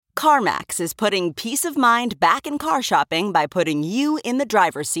CarMax is putting peace of mind back in car shopping by putting you in the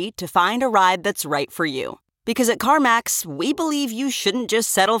driver's seat to find a ride that's right for you. Because at CarMax, we believe you shouldn't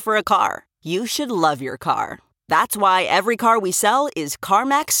just settle for a car. You should love your car. That's why every car we sell is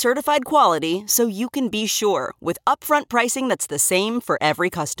CarMax certified quality, so you can be sure with upfront pricing that's the same for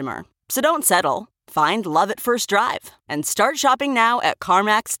every customer. So don't settle. Find love at first drive and start shopping now at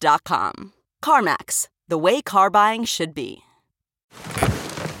CarMax.com. CarMax, the way car buying should be.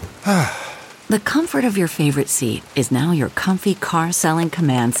 The comfort of your favorite seat is now your comfy car selling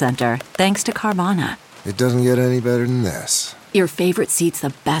command center, thanks to Carvana. It doesn't get any better than this. Your favorite seat's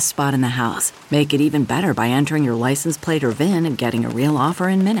the best spot in the house. Make it even better by entering your license plate or VIN and getting a real offer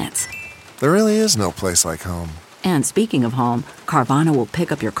in minutes. There really is no place like home. And speaking of home, Carvana will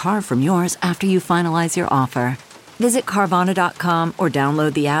pick up your car from yours after you finalize your offer. Visit Carvana.com or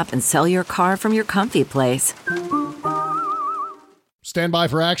download the app and sell your car from your comfy place. Stand by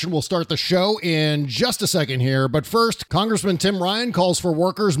for action. We'll start the show in just a second here. But first, Congressman Tim Ryan calls for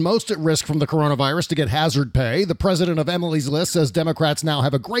workers most at risk from the coronavirus to get hazard pay. The president of Emily's List says Democrats now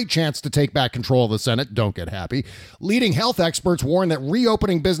have a great chance to take back control of the Senate. Don't get happy. Leading health experts warn that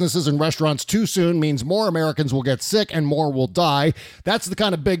reopening businesses and restaurants too soon means more Americans will get sick and more will die. That's the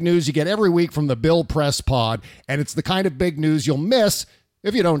kind of big news you get every week from the Bill Press Pod, and it's the kind of big news you'll miss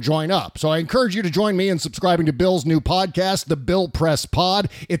if you don't join up. So I encourage you to join me in subscribing to Bill's new podcast, The Bill Press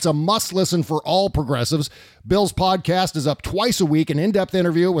Pod. It's a must listen for all progressives. Bill's podcast is up twice a week, an in-depth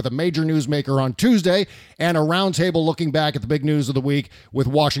interview with a major newsmaker on Tuesday, and a roundtable looking back at the big news of the week with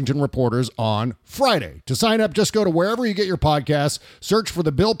Washington reporters on Friday. To sign up, just go to wherever you get your podcasts, search for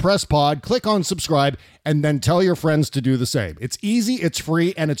The Bill Press Pod, click on subscribe, and then tell your friends to do the same. It's easy, it's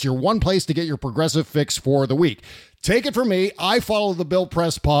free, and it's your one place to get your progressive fix for the week. Take it from me, I follow the Bill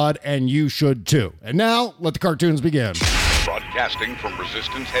Press Pod, and you should too. And now, let the cartoons begin. Broadcasting from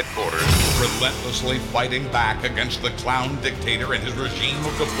Resistance headquarters, relentlessly fighting back against the clown dictator and his regime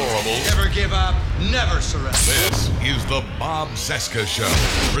of deplorables. Never give up, never surrender. This is the Bob Cesca Show,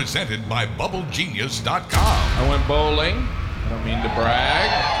 presented by BubbleGenius.com. I went bowling. I don't mean to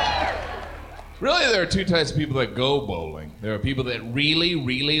brag. Really, there are two types of people that go bowling. There are people that really,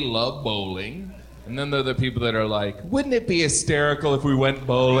 really love bowling. And then there are the people that are like, wouldn't it be hysterical if we went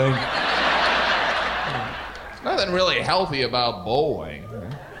bowling? There's nothing really healthy about bowling.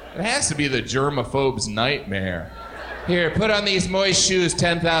 It has to be the germaphobe's nightmare. Here, put on these moist shoes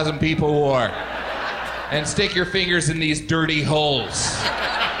 10,000 people wore. And stick your fingers in these dirty holes.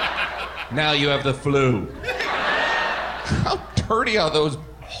 Now you have the flu. How dirty are those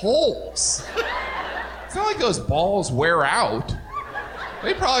holes? It's not like those balls wear out.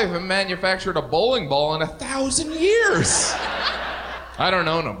 They probably haven't manufactured a bowling ball in 1,000 years. I don't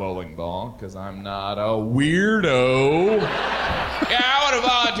own a bowling ball because I'm not a weirdo. Yeah, I want to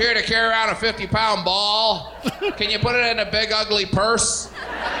volunteer to carry around a 50-pound ball. Can you put it in a big, ugly purse?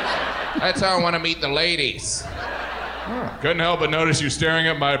 That's how I want to meet the ladies. Oh, couldn't help but notice you staring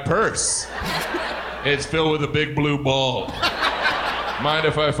at my purse. It's filled with a big blue ball. Mind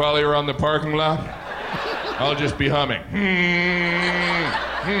if I follow you around the parking lot? I'll just be humming.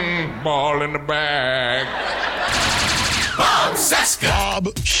 Ball in the bag. Bob Cesca. Bob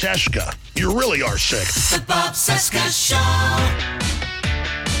Cesca. You really are sick. The Bob Cesca Show.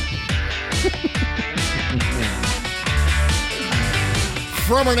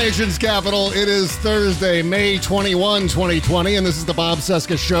 From our nation's capital, it is Thursday, May 21, 2020, and this is the Bob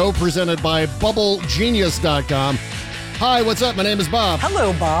Cesca Show, presented by BubbleGenius.com. Hi, what's up? My name is Bob.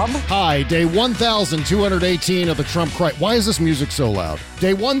 Hello, Bob. Hi, day 1,218 of the Trump crisis. Why is this music so loud?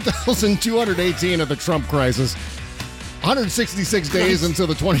 Day 1,218 of the Trump crisis. 166 days until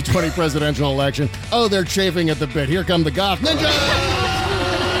the 2020 presidential election. Oh, they're chafing at the bit. Here come the Goth Ninjas!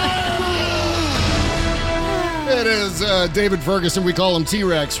 It is David Ferguson. We call him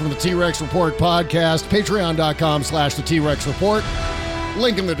T-Rex from the T-Rex Report podcast. Patreon.com/the T-Rex Report.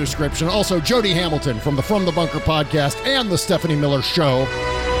 Link in the description. Also, Jody Hamilton from the From the Bunker podcast and the Stephanie Miller Show.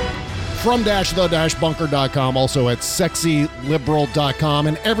 From-the-bunker.com. Also at sexyliberal.com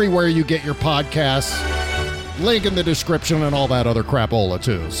and everywhere you get your podcasts. Link in the description and all that other crapola,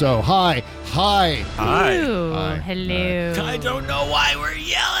 too. So, hi. Ooh, Hi. hello. I don't know why we're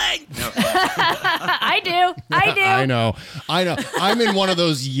yelling. No. I do. I know. I'm in one of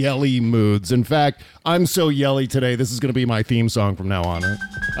those yelly moods. In fact, I'm so yelly today, this is going to be my theme song from now on.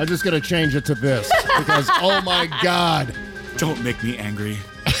 I'm just going to change it to this because, oh my God. Don't make me angry.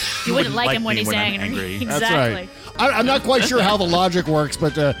 You wouldn't like him when me he's I'm angry. Exactly. That's right. I'm not quite sure how the logic works,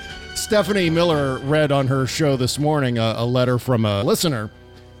 but Stephanie Miller read on her show this morning a letter from a listener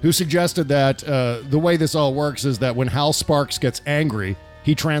who suggested that the way this all works is that when Hal Sparks gets angry,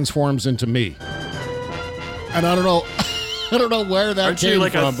 he transforms into me. And I don't know, I don't know where that came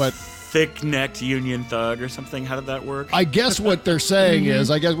from, but thick-necked Union thug or something. How did that work? I guess what they're saying is,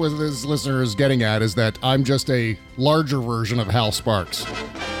 I guess what this listener is getting at is that I'm just a larger version of Hal Sparks.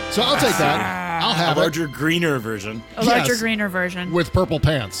 So I'll take that. I'll have a larger, greener version. A larger, greener version with purple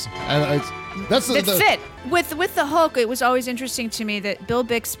pants. And that's that fit with the Hulk. It was always interesting to me that Bill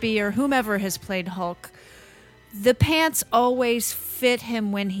Bixby or whomever has played Hulk, the pants always fit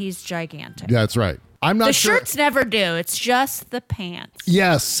him when he's gigantic. That's right. I'm not sure. The shirts never do. It's just the pants.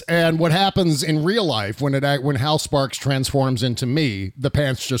 Yes, and what happens in real life when Hal Sparks transforms into me, the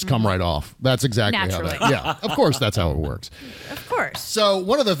pants just come right off. That's exactly Naturally. how that. Yeah, of course, that's how it works. Of course. So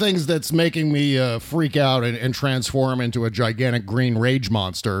one of the things that's making me freak out and transform into a gigantic green rage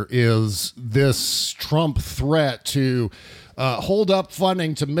monster is this Trump threat to hold up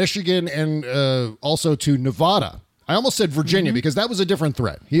funding to Michigan and also to Nevada. I almost said Virginia because that was a different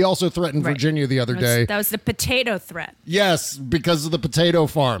threat. He also threatened Virginia the other day. That was the potato threat. Yes, because of the potato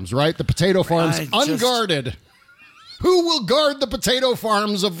farms, right? The potato farms unguarded. Who will guard the potato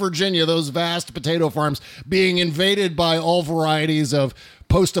farms of Virginia, those vast potato farms being invaded by all varieties of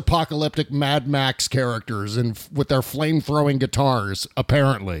post-apocalyptic Mad Max characters and with their flame-throwing guitars,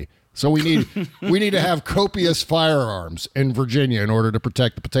 apparently. So we need to have copious firearms in Virginia in order to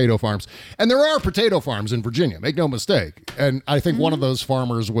protect the potato farms. And there are potato farms in Virginia, make no mistake. And I think one of those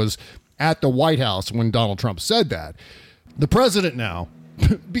farmers was at the White House when Donald Trump said that. The president now,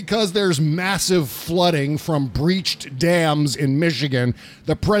 because there's massive flooding from breached dams in Michigan,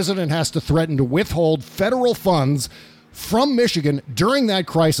 the president has to threaten to withhold federal funds from Michigan during that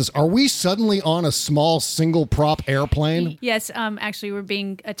crisis. Are we suddenly on a small single prop airplane? Yes, actually, we're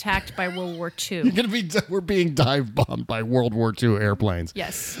being attacked by World War II. We're being dive bombed by World War II airplanes.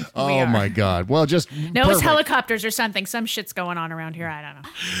 Yes. Oh my God. Well, just no, it's helicopters or something. Some shit's going on around here. I don't know.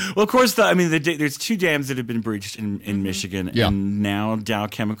 Well, of course, there's two dams that have been breached in Michigan, and now Dow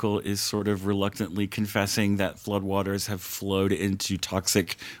Chemical is sort of reluctantly confessing that floodwaters have flowed into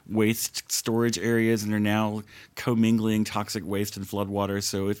toxic waste storage areas, and they're now commingling toxic waste and floodwater.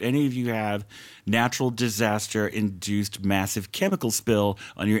 So if any of you have natural disaster induced massive chemical spill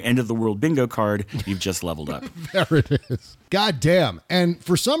on your end of the world bingo card, you've just leveled up. There it is. God damn. And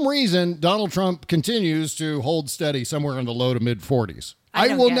for some reason, Donald Trump continues to hold steady somewhere in the low to mid 40s.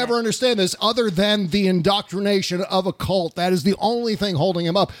 I will never understand this other than the indoctrination of a cult. That is the only thing holding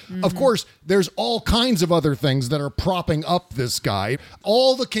him up. Mm-hmm. Of course, there's all kinds of other things that are propping up this guy.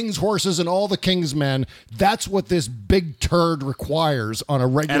 All the king's horses and all the king's men, that's what this big turd requires on a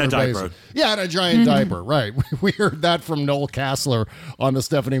regular basis. Diaper. Yeah, and a giant diaper, right. We heard that from Noel Kassler on the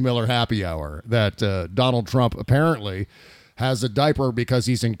Stephanie Miller Happy Hour, that Donald Trump apparently has a diaper because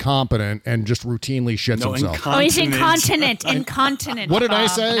he's incompetent and just routinely shits himself. Oh, he's incontinent. Incontinent. What did I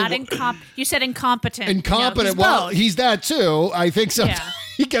say? Not you said incompetent. Incompetent. No, he's that too. I think sometimes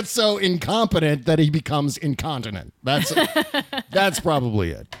he gets so incompetent that he becomes incontinent. That's probably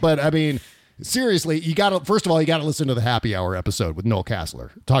it. But I mean, seriously, first of all, you got to listen to the Happy Hour episode with Noel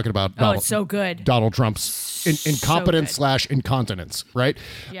Kassler talking about it's so good. Donald Trump's incompetence / incontinence, right?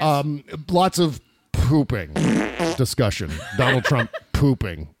 Yes. Lots of pooping discussion. Donald Trump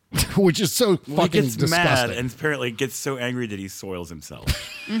pooping, which is so fucking disgusting. Mad and apparently gets so angry that he soils himself.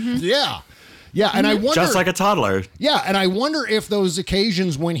 Mm-hmm. Yeah, and I wonder, just like a toddler. Yeah, and I wonder if those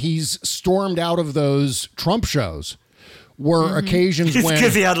occasions when he's stormed out of those Trump shows were occasions when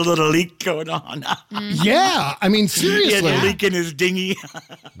because he had a little leak going on. Yeah, I mean seriously, he had a leak in his dinghy.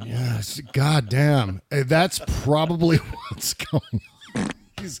 Yes, goddamn, that's probably what's going on.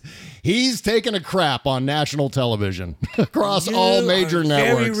 He's taking a crap on national television across all major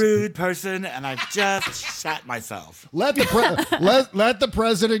networks. Very rude person, and I've just shat myself. Let the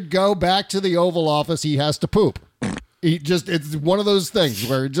president go back to the Oval Office. He has to poop. It's one of those things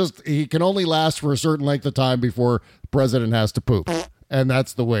where he can only last for a certain length of time before the president has to poop. And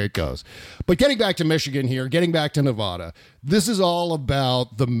that's the way it goes. But getting back to Michigan here, getting back to Nevada, this is all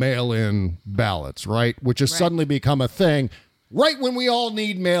about the mail-in ballots, right? Which has suddenly become a thing. Right when we all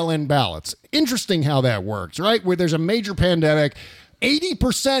need mail-in ballots. Interesting how that works, right? Where there's a major pandemic,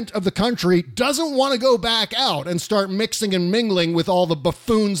 80% of the country doesn't want to go back out and start mixing and mingling with all the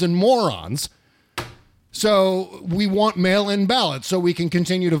buffoons and morons. So we want mail-in ballots so we can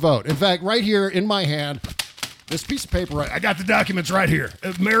continue to vote. In fact, right here in my hand, this piece of paper, I got the documents right here.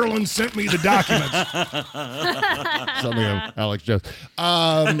 Maryland sent me the documents. Something of Alex Jones.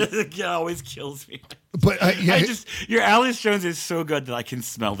 It always kills me. But your Alex Jones is so good that I can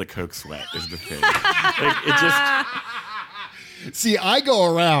smell the Coke sweat. Is the thing. It just. See, I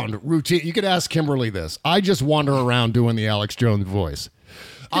go around routine. You could ask Kimberly this. I just wander around doing the Alex Jones voice.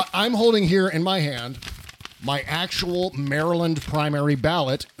 I'm holding here in my hand my actual Maryland primary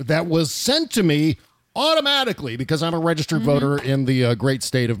ballot that was sent to me automatically because I'm a registered voter in the great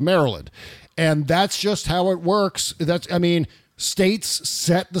state of Maryland. And that's just how it works. States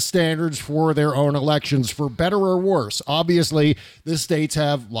set the standards for their own elections for better or worse. Obviously, the states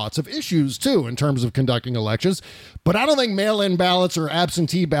have lots of issues, too, in terms of conducting elections. But I don't think mail-in ballots or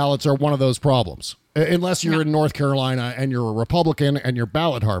absentee ballots are one of those problems. Unless you're in North Carolina and you're a Republican and you're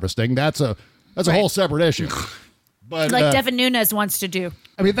ballot harvesting. That's a whole separate issue. But, like Devin Nunes wants to do.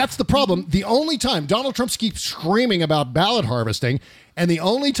 That's the problem. The only time Donald Trump keeps screaming about ballot harvesting, and the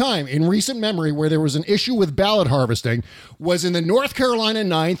only time in recent memory where there was an issue with ballot harvesting was in the North Carolina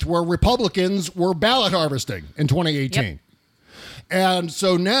 9th, where Republicans were ballot harvesting in 2018. Yep. And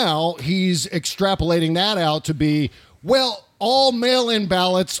so now he's extrapolating that out to be, well, all mail-in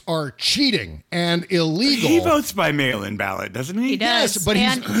ballots are cheating and illegal. He votes by mail-in ballot, doesn't he? He does. Yes, but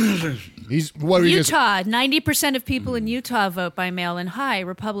he's what are Utah, 90% of people in Utah vote by mail-in. Hi,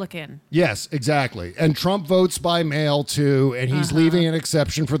 Republican. Yes, exactly. And Trump votes by mail, too, and he's leaving an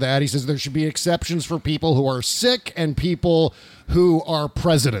exception for that. He says there should be exceptions for people who are sick and people who are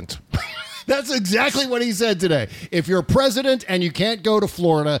president. That's exactly what he said today. If you're president and you can't go to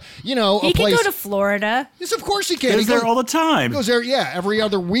Florida, he can go to Florida. Yes, of course he can. He goes there all the time. He goes there, every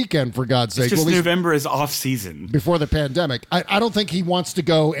other weekend, for God's sake. It's just November is off season. Before the pandemic. I don't think he wants to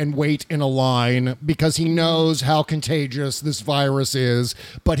go and wait in a line because he knows how contagious this virus is,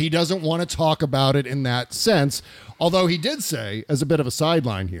 but he doesn't want to talk about it in that sense. Although he did say, as a bit of a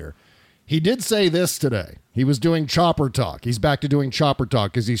sideline here, he did say this today. He was doing chopper talk. He's back to doing chopper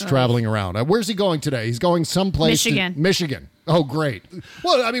talk as he's traveling around. Where's he going today? He's going someplace. Michigan. Oh, great.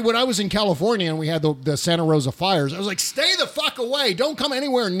 Well, when I was in California and we had the Santa Rosa fires, I was like, stay the fuck away. Don't come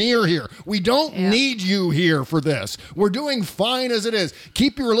anywhere near here. We don't need you here for this. We're doing fine as it is.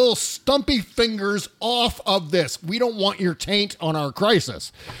 Keep your little stumpy fingers off of this. We don't want your taint on our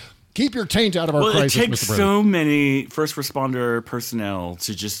crisis. Keep your taint out of our crisis, Mr. President. It takes so many first responder personnel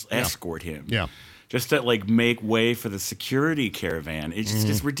to just escort him. Yeah. Just to make way for the security caravan. It's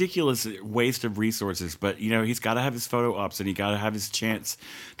just ridiculous waste of resources. But, he's got to have his photo ops and he got to have his chance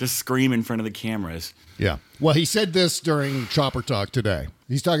to scream in front of the cameras. Yeah. Well, he said this during Chopper Talk today.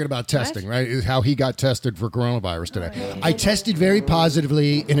 He's talking about testing, right? How he got tested for coronavirus today. I tested very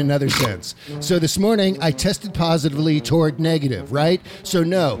positively in another sense. So this morning, I tested positively toward negative, right? So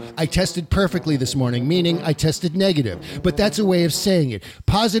no, I tested perfectly this morning, meaning I tested negative. But that's a way of saying it.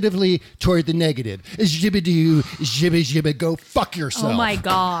 Positively toward the negative. Zibba-doo, zibba-zibba, go fuck yourself. Oh, my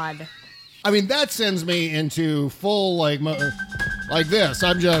God. That sends me into full, like this.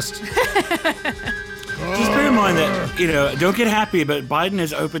 I'm just... Just bear in mind that, don't get happy, but Biden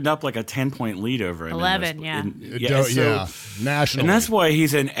has opened up like a 10-point lead over him. 11, nationally. And that's why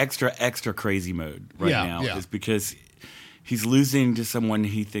he's in extra crazy mode now, is because he's losing to someone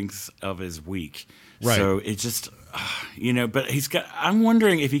he thinks of as weak. Right. So it just, but I'm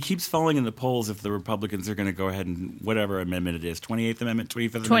wondering if he keeps falling in the polls, if the Republicans are going to go ahead and whatever amendment it is, 28th Amendment,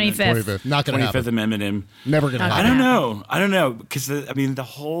 25th Amendment? 25th. Not going to happen. 25th Amendment him. Never going to happen. I don't know. Because, the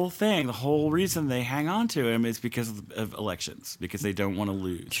whole thing, the whole reason they hang on to him is because of elections, because they don't want to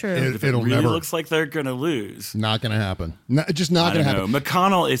lose. True. If it really looks like they're going to lose. Not going to happen. Just not going to happen.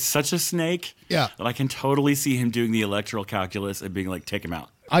 McConnell is such a snake that I can totally see him doing the electoral calculus and being like, take him out.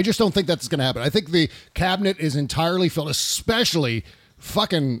 I just don't think that's going to happen. I think the cabinet is entirely filled, especially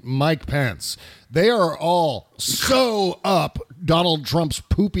fucking Mike Pence. They are all so up Donald Trump's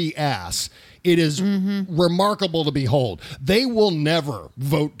poopy ass. It is remarkable to behold. They will never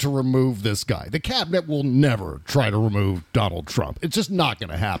vote to remove this guy. The cabinet will never try to remove Donald Trump. It's just not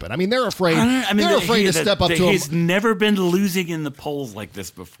going to happen. They're afraid. They're afraid to step up to him. He's never been losing in the polls like this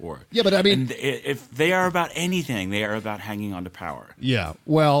before. Yeah, but and if they are about anything, they are about hanging on to power. Yeah.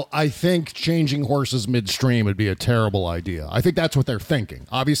 Well, I think changing horses midstream would be a terrible idea. I think that's what they're thinking.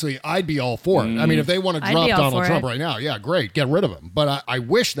 Obviously, I'd be all for it. If they want to drop Donald Trump right now, yeah, great, get rid of him. But I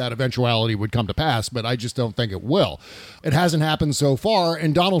wish that eventuality would come to pass, but I just don't think it will. It hasn't happened so far,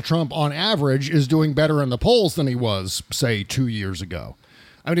 and Donald Trump, on average, is doing better in the polls than he was, say, 2 years ago.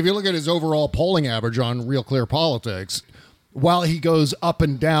 If you look at his overall polling average on Real Clear Politics, while he goes up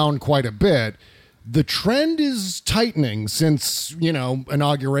and down quite a bit, the trend is tightening since,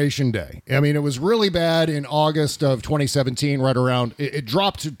 Inauguration Day. It was really bad in August of 2017, right around, it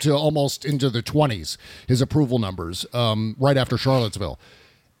dropped to almost into the 20s, his approval numbers, right after Charlottesville.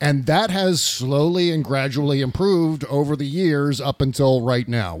 And that has slowly and gradually improved over the years up until right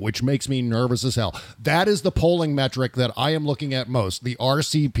now, which makes me nervous as hell. That is the polling metric that I am looking at most, the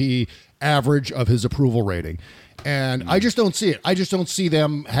RCP average of his approval rating. And I just don't see it. I just don't see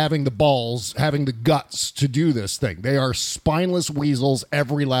them having the balls, having the guts to do this thing. They are spineless weasels,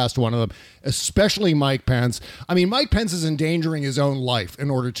 every last one of them, especially Mike Pence. I mean, Mike Pence is endangering his own life in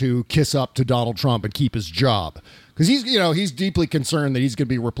order to kiss up to Donald Trump and keep his job. Because he's deeply concerned that he's going to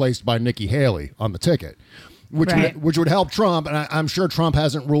be replaced by Nikki Haley on the ticket, which would help Trump. And I'm sure Trump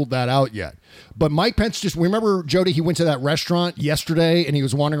hasn't ruled that out yet. But Mike Pence remember, Jody, he went to that restaurant yesterday and he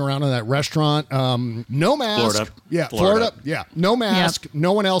was wandering around in that restaurant. No mask. Florida. Yeah, Florida. Yeah, no mask. Yep.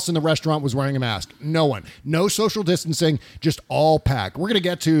 No one else in the restaurant was wearing a mask. No one. No social distancing, just all packed. We're going to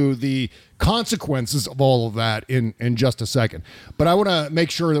get to the consequences of all of that in just a second. But I want to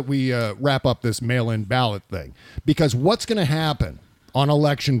make sure that we wrap up this mail-in ballot thing. Because what's going to happen on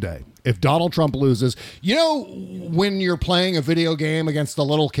Election Day if Donald Trump loses? When you're playing a video game against a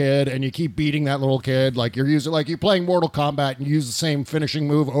little kid and you keep beating that little kid, like you're playing Mortal Kombat and you use the same finishing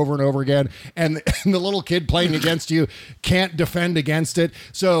move over and over again, and the little kid playing against you can't defend against it.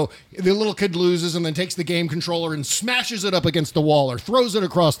 So the little kid loses and then takes the game controller and smashes it up against the wall or throws it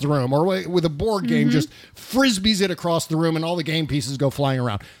across the room, or with a board game, just frisbees it across the room and all the game pieces go flying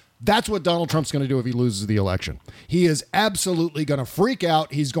around. That's what Donald Trump's going to do if he loses the election. He is absolutely going to freak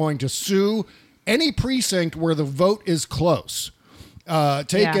out. He's going to sue any precinct where the vote is close.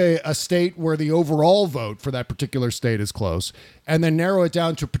 Take a state where the overall vote for that particular state is close, and then narrow it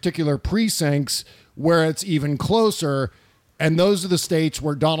down to particular precincts where it's even closer. And those are the states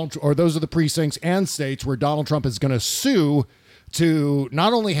where those are the precincts and states where Donald Trump is going to sue to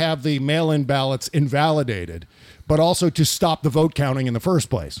not only have the mail-in ballots invalidated, but also to stop the vote counting in the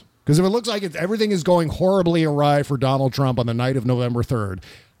first place. Because if it looks like everything is going horribly awry for Donald Trump on the night of November 3rd,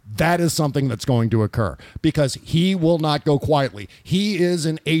 that is something that's going to occur. Because he will not go quietly. He is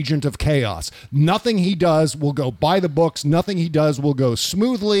an agent of chaos. Nothing he does will go by the books. Nothing he does will go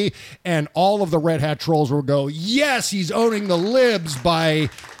smoothly. And all of the Red Hat trolls will go, yes, he's owning the libs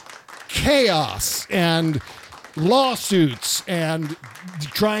by chaos and lawsuits and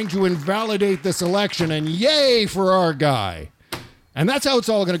trying to invalidate this election. And yay for our guy. And that's how it's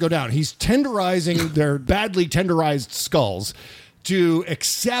all going to go down. He's tenderizing their badly tenderized skulls to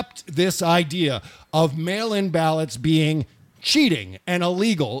accept this idea of mail-in ballots being cheating and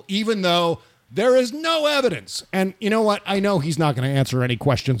illegal, even though there is no evidence. And you know what? I know he's not going to answer any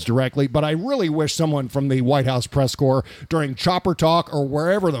questions directly, but I really wish someone from the White House press corps during Chopper Talk or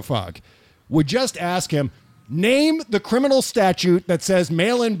wherever the fuck would just ask him, name the criminal statute that says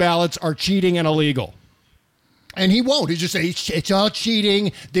mail-in ballots are cheating and illegal. And he won't. He just say it's all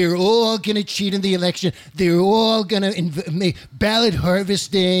cheating. They're all going to cheat in the election. They're all going to ballot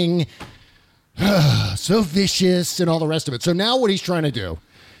harvesting. So vicious and all the rest of it. So now what he's trying to do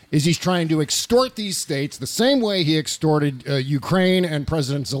is he's trying to extort these states the same way he extorted Ukraine and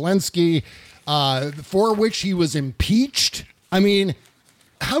President Zelensky, for which he was impeached. I mean,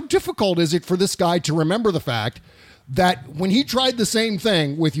 how difficult is it for this guy to remember the fact that when he tried the same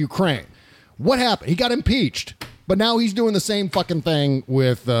thing with Ukraine, what happened? He got impeached, but now he's doing the same fucking thing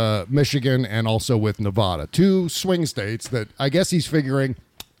with Michigan and also with Nevada, two swing states that I guess he's figuring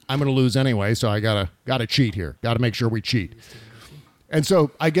I'm going to lose anyway, so I gotta cheat here. Got to make sure we cheat. And so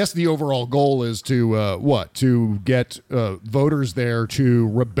I guess the overall goal is to get voters there to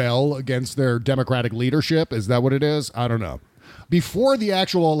rebel against their Democratic leadership. Is that what it is? I don't know. Before the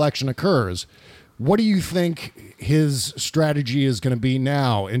actual election occurs, what do you think his strategy is going to be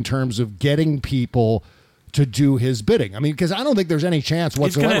now in terms of getting people to do his bidding? I mean, because I don't think there's any chance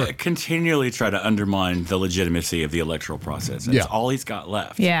whatsoever. He's going to continually try to undermine the legitimacy of the electoral process. That's all he's got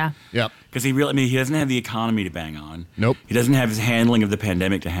left. Yeah. Yep. Because he doesn't have the economy to bang on. Nope. He doesn't have his handling of the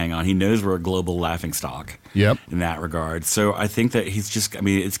pandemic to hang on. He knows we're a global laughingstock. Yep. In that regard. So I think that it's going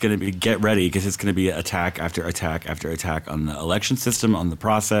to be, get ready, because it's going to be attack after attack after attack on the election system, on the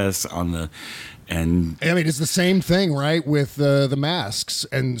process, and I mean, it's the same thing, right, with the masks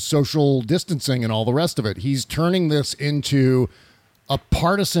and social distancing and all the rest of it. He's turning this into a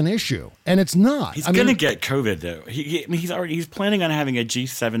partisan issue, and it's not. He's going to get COVID, though. He's planning on having a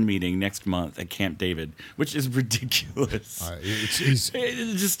G7 meeting next month at Camp David, which is ridiculous.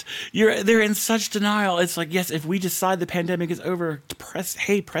 They're in such denial. It's like, yes, if we decide the pandemic is over,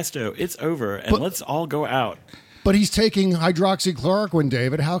 hey, presto, it's over, and let's all go out. But he's taking hydroxychloroquine,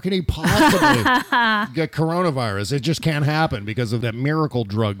 David. How can he possibly get coronavirus? It just can't happen because of that miracle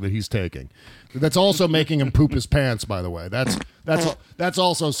drug that he's taking. That's also making him poop his pants, by the way. That's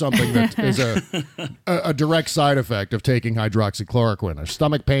also something that is a direct side effect of taking hydroxychloroquine.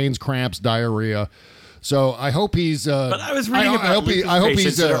 Stomach pains, cramps, diarrhea. So I hope he's. But I was reading about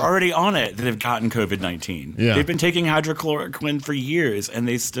patients that are already on it that have gotten COVID-19. Yeah. They've been taking hydrochloroquine for years and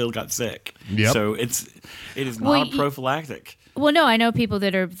they still got sick. Yep. So it is not prophylactic. Well, no, I know people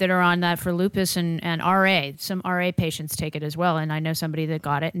that are on that for lupus and RA. Some RA patients take it as well, and I know somebody that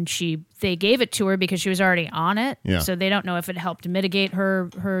got it, and they gave it to her because she was already on it. Yeah. So they don't know if it helped mitigate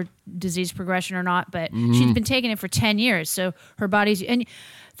her disease progression or not. But she's been taking it for 10 years, so her body's and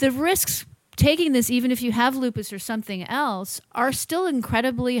the risks taking this, even if you have lupus or something else, are still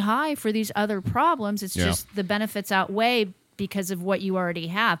incredibly high for these other problems. It's just the benefits outweigh because of what you already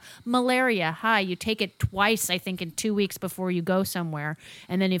have. Malaria, you take it twice, I think, in 2 weeks before you go somewhere.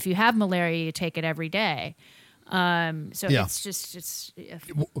 And then if you have malaria, you take it every day. It's just.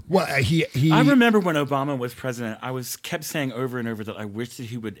 Well, he. I remember when Obama was president, I kept saying over and over that I wish that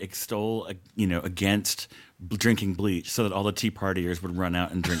he would extol, against drinking bleach, so that all the Tea Partiers would run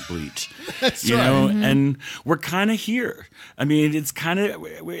out and drink bleach. That's you right. know, and we're kind of here. I mean, it's kind of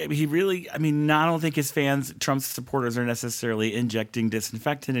he really. I mean, I don't think his fans, Trump's supporters, are necessarily injecting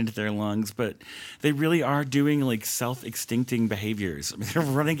disinfectant into their lungs, but they really are doing like self-extincting behaviors. I mean, they're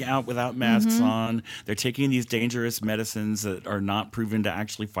running out without masks on. They're taking these dangerous medicines that are not proven to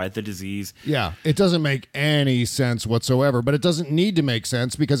actually fight the disease. Yeah, it doesn't make any sense whatsoever, but it doesn't need to make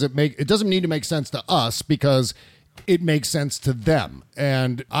sense because it doesn't need to make sense to us because it makes sense to them.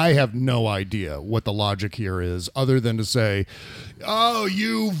 And I have no idea what the logic here is other than to say, oh,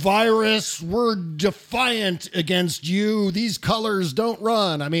 you virus, we're defiant against you. These colors don't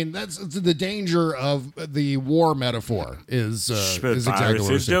run. I mean, that's the danger of the war metaphor is exactly what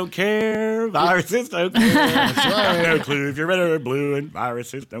viruses don't care. Viruses don't care. That's right. No clue if you're red or blue, and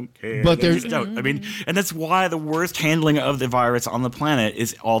viruses don't care. But they just don't. I mean, and that's why the worst handling of the virus on the planet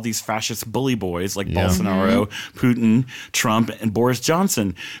is all these fascist bully boys like Bolsonaro, Putin, Trump, and Boris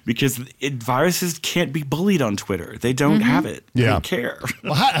Johnson, because viruses can't be bullied on Twitter. They don't have it. They don't care.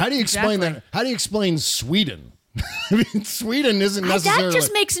 Well, how do you explain that? How do you explain Sweden? I mean, Sweden isn't necessarily. That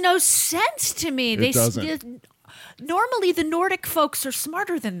just makes no sense to me. It doesn't. Normally, the Nordic folks are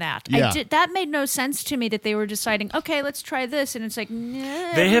smarter than that. Yeah. That made no sense to me that they were deciding, okay, let's try this. And it's like,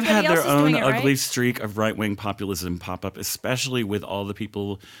 nah, they have had everybody else their is own doing it, ugly right? streak of right-wing populism pop up, especially with all the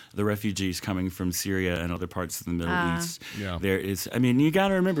people, the refugees coming from Syria and other parts of the Middle East. Yeah. There is, I mean, you got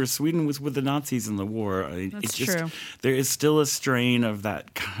to remember, Sweden was with the Nazis in the war. That's true. There is still a strain of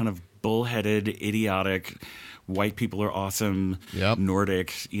that kind of bullheaded, idiotic, white people are awesome,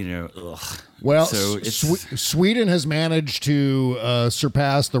 Nordic, ugh. Well, so Sweden has managed to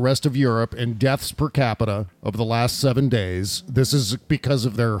surpass the rest of Europe in deaths per capita over the last 7 days. This is because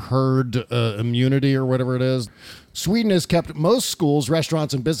of their herd immunity or whatever it is. Sweden has kept most schools,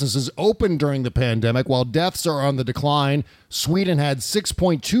 restaurants, and businesses open during the pandemic, while deaths are on the decline. Sweden had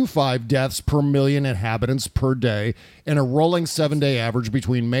 6.25 deaths per million inhabitants per day in a rolling 7-day average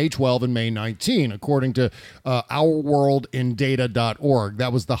between May 12 and May 19, according to OurWorldInData.org.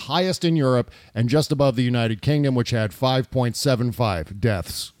 That was the highest in Europe and just above the United Kingdom, which had 5.75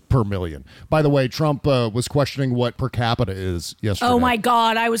 deaths per million. By the way, Trump was questioning what per capita is yesterday. Oh my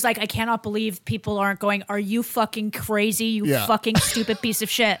God. I was like, I cannot believe people aren't going, are you fucking crazy, you fucking stupid piece of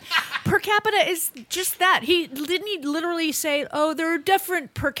shit. Per capita is just that. He literally say, oh, there are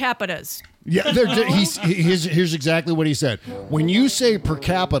different per capitas. Yeah, here's exactly what he said. When you say per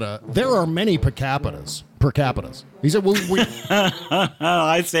capita, there are many per capitas. He said, well,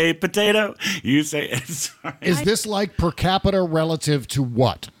 I say potato, you say... Sorry. Is this like per capita relative to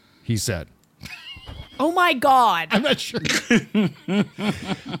what? He said. Oh my God. I'm not sure.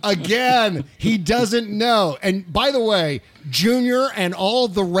 Again, he doesn't know. And by the way, Junior and all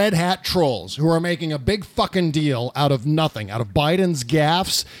of the red hat trolls who are making a big fucking deal out of nothing, out of Biden's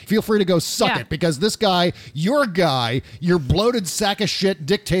gaffes, feel free to go suck it, because this guy, your bloated sack of shit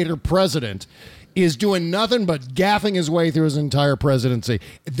dictator president, is doing nothing but gaffing his way through his entire presidency.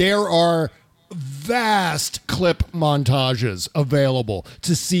 There are vast clip montages available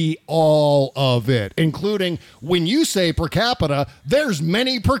to see all of it, including when you say per capita, there's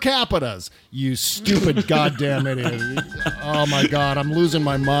many per capitas. You stupid goddamn idiot. Oh my God, I'm losing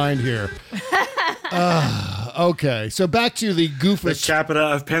my mind here. Okay, so back to the goofus. The capita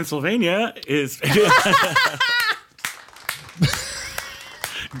of Pennsylvania is...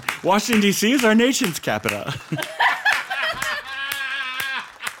 Washington, D.C. is our nation's capita.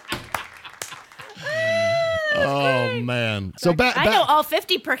 Oh, man. So I know all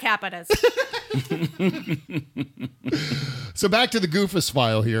 50 per capitas. So back to the goofus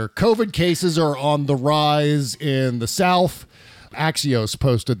file here. COVID cases are on the rise in the South. Axios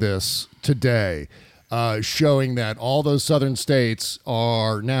posted this today. showing that all those southern states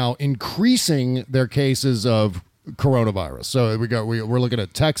are now increasing their cases of coronavirus. So we're looking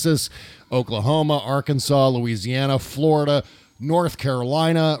at Texas, Oklahoma, Arkansas, Louisiana, Florida, North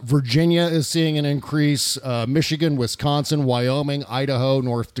Carolina, Virginia is seeing an increase, Michigan, Wisconsin, Wyoming, Idaho,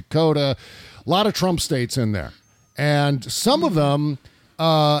 North Dakota, a lot of Trump states in there. And some of them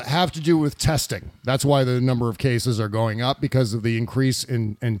have to do with testing. That's why the number of cases are going up, because of the increase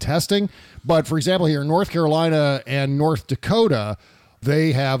in testing. But for example, here in North Carolina and North Dakota,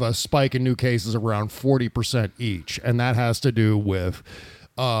 they have a spike in new cases around 40% each. And that has to do with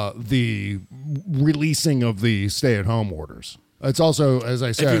the releasing of the stay-at-home orders. It's also, as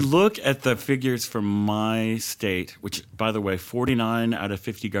I said... If you look at the figures from my state, which, by the way, 49 out of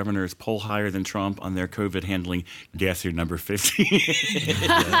 50 governors poll higher than Trump on their COVID handling. Guess you're number 50.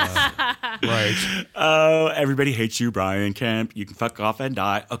 Right. Oh, everybody hates you, Brian Kemp. You can fuck off and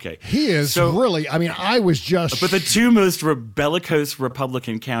die. Okay. He is really... I mean, I was just... But the two most bellicose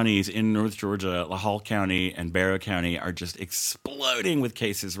Republican counties in North Georgia, LaHalle County and Barrow County, are just exploding with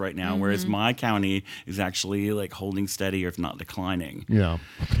cases right now, whereas my county is actually like holding steady, or if not declining. Yeah.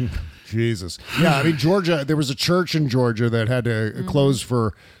 Jesus. Yeah, I mean, Georgia, there was a church in Georgia that had to close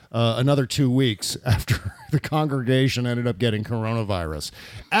for another 2 weeks after the congregation ended up getting coronavirus.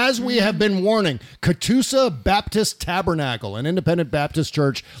 As we have been warning, Catoosa Baptist Tabernacle, an independent Baptist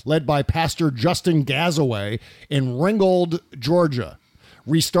church led by Pastor Justin Gazaway in Ringgold, Georgia,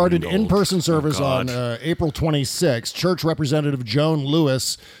 restarted in-person service on April 26. Church Representative Joan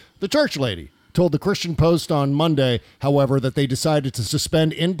Lewis, the church lady, told the Christian Post on Monday, however, that they decided to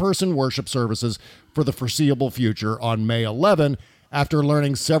suspend in-person worship services for the foreseeable future on May 11 after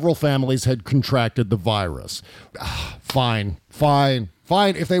learning several families had contracted the virus. Fine.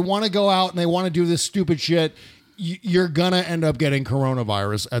 If they want to go out and they want to do this stupid shit, you're going to end up getting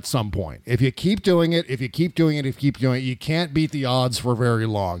coronavirus at some point. If you keep doing it, you can't beat the odds for very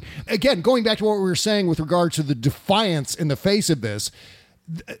long. Again, going back to what we were saying with regard to the defiance in the face of this,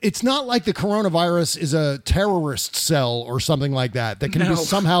 it's not like the coronavirus is a terrorist cell or something like that can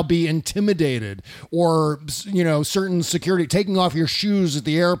somehow be intimidated, or, certain security, taking off your shoes at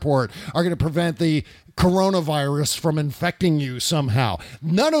the airport are going to prevent the coronavirus from infecting you somehow.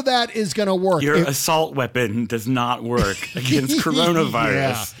 None of that is going to work. Your assault weapon does not work against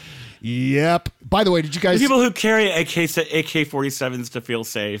coronavirus. Yep. By the way, did you guys... The people who carry AK-47s to feel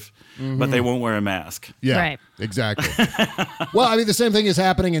safe, but they won't wear a mask. Yeah, right. Exactly. Well, I mean, the same thing is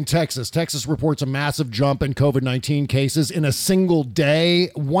happening in Texas. Texas reports a massive jump in COVID-19 cases in a single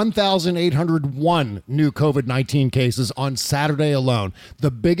day. 1,801 new COVID-19 cases on Saturday alone. The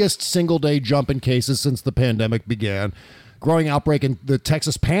biggest single-day jump in cases since the pandemic began. Growing outbreak in the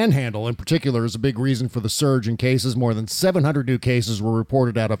Texas Panhandle, in particular, is a big reason for the surge in cases. More than 700 new cases were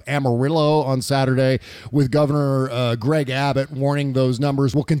reported out of Amarillo on Saturday, with Governor Greg Abbott warning those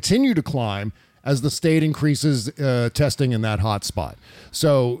numbers will continue to climb as the state increases testing in that hot spot.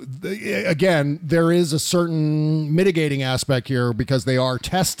 So, again, there is a certain mitigating aspect here because they are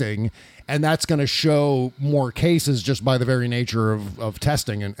testing, and that's going to show more cases just by the very nature of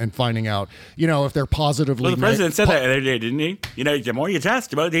testing and finding out, if they're positively... Well, the president said that the other day, didn't he? The more you test,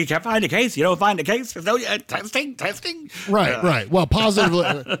 the more you can't find a case. You don't find a case. So testing. Right. Well,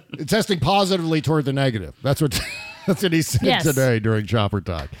 testing positively toward the negative. That's what he said today during Chopper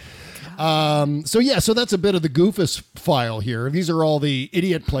Talk. So that's a bit of the Goofus file here. These are all the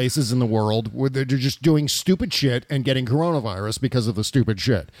idiot places in the world where they're just doing stupid shit and getting coronavirus because of the stupid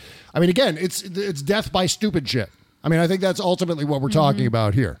shit. I mean, again, it's death by stupid shit. I mean, I think that's ultimately what we're talking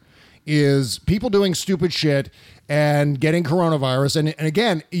about here, is people doing stupid shit and getting coronavirus. And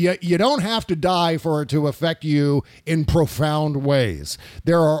again, you don't have to die for it to affect you in profound ways.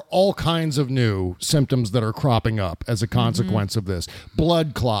 There are all kinds of new symptoms that are cropping up as a consequence of this.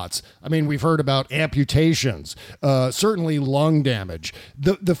 Blood clots. I mean, we've heard about amputations, certainly lung damage.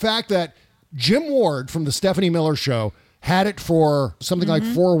 The fact that Jim Ward from the Stephanie Miller Show had it for something like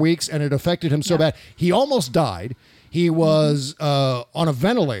 4 weeks, and it affected him so bad. He almost died. He was on a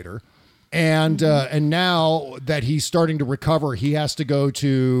ventilator. And now that he's starting to recover, he has to go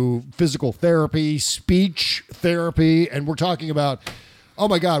to physical therapy, speech therapy. And we're talking about, oh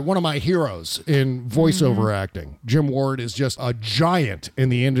my God, one of my heroes in voiceover acting. Jim Ward is just a giant in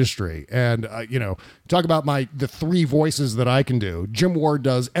the industry. And, talk about the three voices that I can do. Jim Ward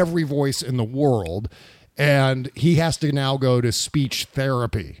does every voice in the world. And he has to now go to speech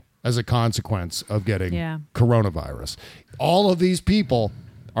therapy as a consequence of getting coronavirus. All of these people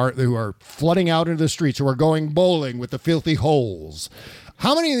who are flooding out into the streets, who are going bowling with the filthy holes.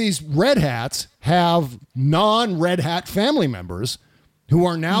 How many of these red hats have non-red hat family members who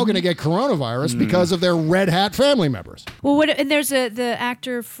are now going to get coronavirus because of their red hat family members. Well, and there's the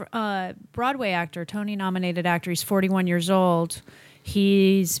actor, Broadway actor, Tony-nominated actor. He's 41 years old.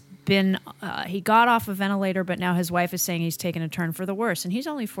 He's been he got off a ventilator, but now his wife is saying he's taken a turn for the worse, and he's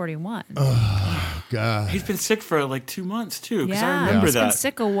only 41. Oh, God. He's been sick for like 2 months too, because Yeah, I remember he's that. been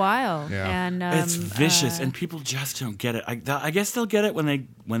sick a while, Yeah. and It's vicious, and people just don't get it. I guess they'll get it when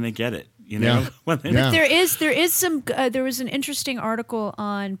they get it. You know, Yeah. When they, Yeah. there is some. There was an interesting article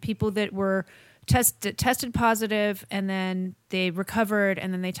on people that were tested positive, and then they recovered,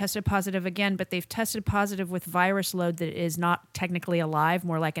 and then they tested positive again, but they've tested positive with virus load that is not technically alive,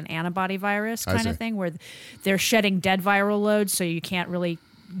 more like an antibody virus kind of thing, where they're shedding dead viral loads, so you can't really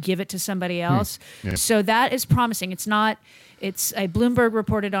give it to somebody else. Yeah. So that is promising. It's not. It's a Bloomberg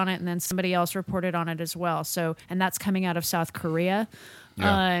reported on it, and then somebody else reported on it as well. So, and that's coming out of South Korea.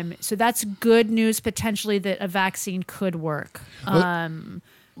 Yeah. So that's good news potentially that a vaccine could work.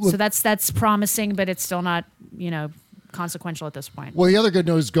 So that's promising, but it's still not, consequential at this point. Well, the other good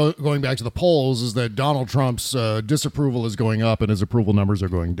news going back to the polls is that Donald Trump's disapproval is going up and his approval numbers are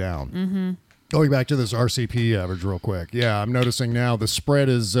going down. Mm-hmm. Going back to this RCP average real quick. Yeah, I'm noticing now the spread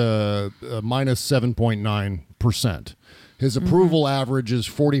is minus 7.9%. His approval average is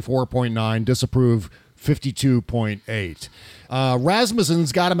 44.9, disapprove 52.8.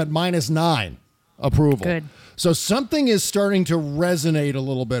 Rasmussen's got him at minus 9 approval. Good. So something is starting to resonate a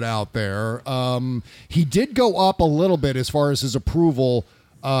little bit out there. He did go up a little bit as far as his approval.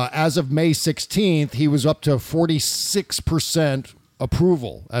 As of May 16th, he was up to 46%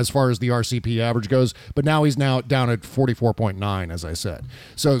 approval as far as the RCP average goes, but now he's down at 44.9, as I said.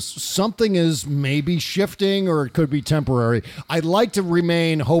 So something is maybe shifting, or it could be temporary. I'd like to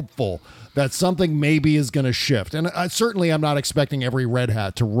remain hopeful that something maybe is going to shift. And certainly I'm not expecting every red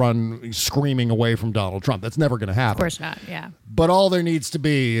hat to run screaming away from Donald Trump. That's never going to happen. Of course not, yeah. But all there needs to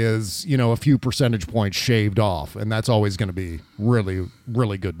be is, a few percentage points shaved off. And that's always going to be really,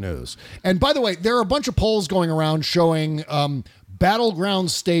 really good news. And by the way, there are a bunch of polls going around showing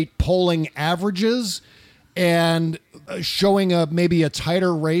battleground state polling averages and showing maybe a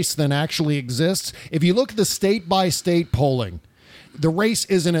tighter race than actually exists. If you look at the state-by-state polling, the race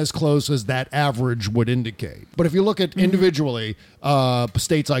isn't as close as that average would indicate. But if you look at individually,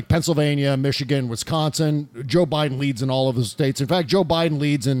 states like Pennsylvania, Michigan, Wisconsin, Joe Biden leads in all of the states. In fact, Joe Biden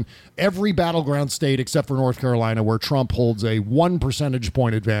leads in every battleground state except for North Carolina, where Trump holds a 1 percentage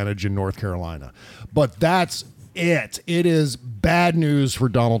point advantage in North Carolina. But that's it. It is bad news for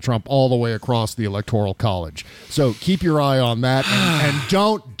Donald Trump all the way across the Electoral College. So keep your eye on that, and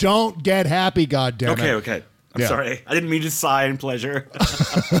don't get happy, goddammit. Okay. I'm sorry. I didn't mean to sigh in pleasure.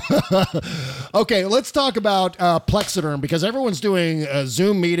 Okay, let's talk about Plexiderm, because everyone's doing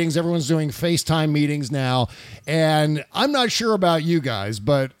Zoom meetings. Everyone's doing FaceTime meetings now. And I'm not sure about you guys,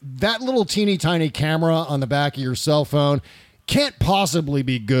 but that little teeny tiny camera on the back of your cell phone can't possibly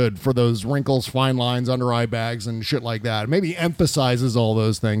be good for those wrinkles, fine lines, under eye bags, and shit like that. Maybe emphasizes all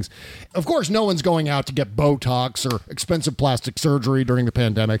those things. Of course, no one's going out to get Botox or expensive plastic surgery during the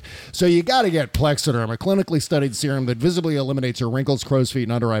pandemic, so you got to get Plexiderm, a clinically studied serum that visibly eliminates your wrinkles, crow's feet,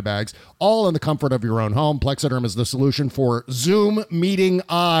 and under eye bags, all in the comfort of your own home. Plexiderm is the solution for Zoom meeting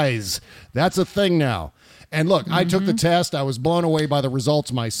eyes. That's a thing now. And look, I took the test. I was blown away by the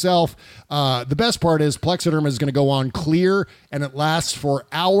results myself. The best part is Plexiderm is going to go on clear, and it lasts for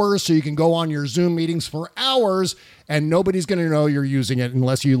hours, so you can go on your Zoom meetings for hours, and nobody's going to know you're using it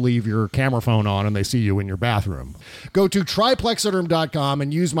unless you leave your camera phone on and they see you in your bathroom. Go to tryplexiderm.com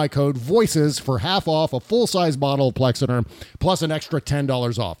and use my code VOICES for half off a full-size bottle of Plexiderm, plus an extra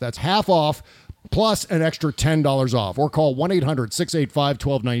 $10 off. That's half off, plus an extra $10 off. Or call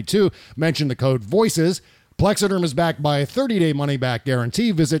 1-800-685-1292. Mention the code VOICES. Plexiderm is backed by a 30-day money-back guarantee.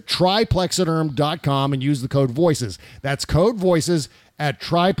 Visit tryplexiderm.com and use the code VOICES. That's code VOICES at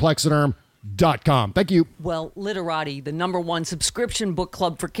tryplexiderm.com. Thank you. Well, Literati, the #1 subscription book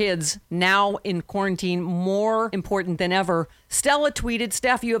club for kids, now in quarantine, more important than ever. Stella tweeted,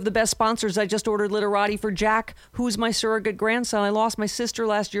 Steph, you have the best sponsors. I just ordered Literati for Jack, who's my surrogate grandson. I lost my sister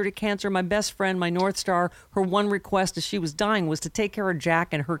last year to cancer. My best friend, my North Star, her one request as she was dying was to take care of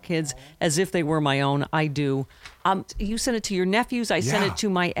Jack and her kids as if they were my own. I do. You sent it to your nephews. I sent it to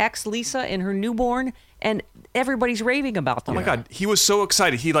my ex, Lisa, and her newborn. And everybody's raving about them. Oh my God, he was so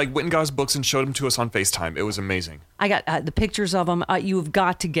excited. He went and got his books and showed them to us on FaceTime. It was amazing. I got the pictures of them. You've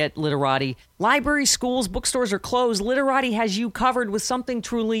got to get Literati. Libraries, schools, bookstores are closed. Literati has you covered with something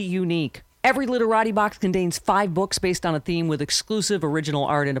truly unique. Every Literati box contains 5 books based on a theme with exclusive original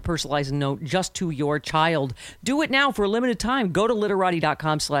art and a personalized note just to your child. Do it now for a limited time. Go to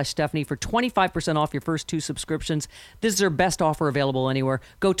literati.com/Stephanie for 25% off your first 2 subscriptions. This is their best offer available anywhere.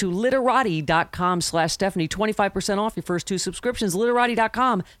 Go to literati.com/Stephanie, 25% off your first 2 subscriptions.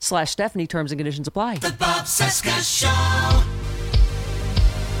 Literati.com/Stephanie. Terms and conditions apply. The Bob Cesca Show.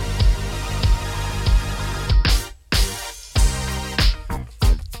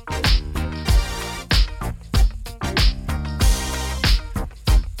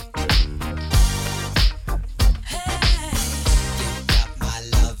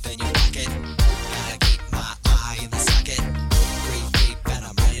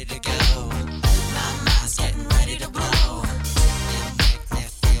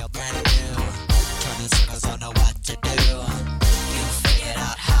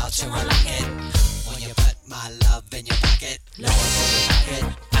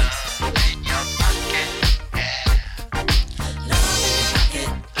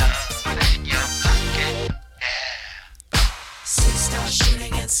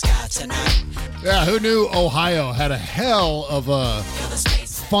 Yeah, who knew Ohio had a hell of a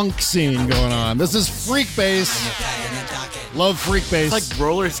funk scene going on? This is Freak Bass. Love Freak Bass. It's like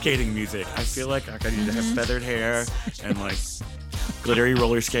roller skating music. I feel like I need to have feathered hair and like glittery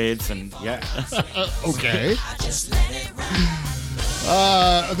roller skates and yeah. Okay.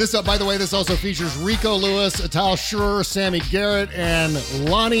 By the way, this also features Rico Lewis, Atal Shur, Sammy Garrett, and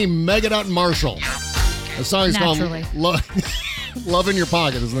Lonnie Megadot Marshall. The song is called Love in Your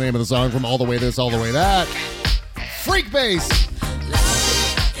Pocket is the name of the song from All the Way This, All the Way That. Freak Bass.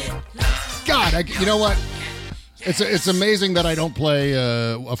 God, you know what? It's amazing that I don't play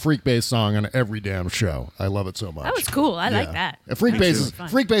a Freak Bass song on every damn show. I love it so much. That was cool. I like that. Freak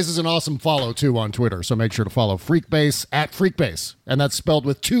Bass is an awesome follow, too, on Twitter. So make sure to follow Freak Bass at Freak Bass. And that's spelled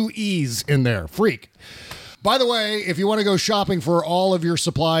with 2 E's in there. Freak. By the way, if you want to go shopping for all of your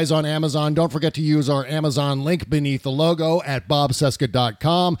supplies on Amazon, don't forget to use our Amazon link beneath the logo at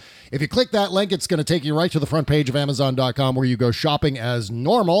bobcesca.com. If you click that link, it's going to take you right to the front page of Amazon.com where you go shopping as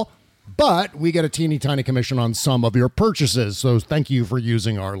normal, but we get a teeny tiny commission on some of your purchases, so thank you for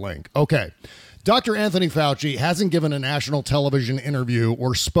using our link. Okay. Dr. Anthony Fauci hasn't given a national television interview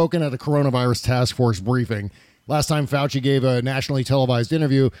or spoken at a coronavirus task force briefing. Last time Fauci gave a nationally televised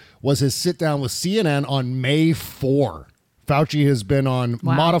interview was his sit-down with CNN on May 4. Fauci has been on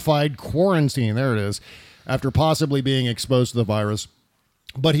modified quarantine, there it is, after possibly being exposed to the virus.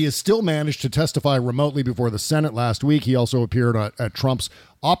 But he has still managed to testify remotely before the Senate last week. He also appeared at Trump's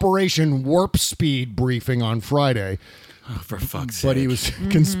Operation Warp Speed briefing on Friday. Oh, for fuck's sake. But he was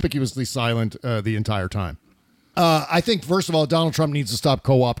conspicuously silent the entire time. I think, first of all, Donald Trump needs to stop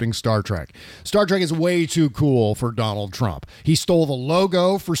co-opting Star Trek. Star Trek is way too cool for Donald Trump. He stole the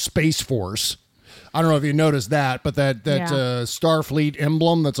logo for Space Force. I don't know if you noticed that, but that Starfleet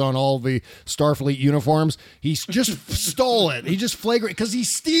emblem that's on all the Starfleet uniforms, he just stole it. He just flagrant, because he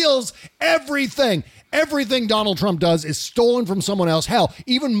steals everything. Everything Donald Trump does is stolen from someone else. Hell,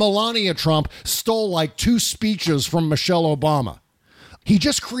 even Melania Trump stole like 2 speeches from Michelle Obama. He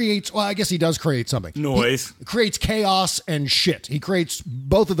just creates, well, I guess he does create something. Noise. He creates chaos and shit. He creates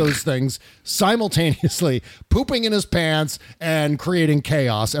both of those things simultaneously, pooping in his pants and creating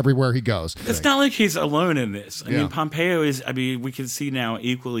chaos everywhere he goes. It's not like he's alone in this. I mean, Pompeo is, we can see now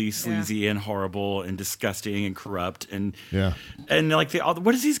equally sleazy and horrible and disgusting and corrupt. And like,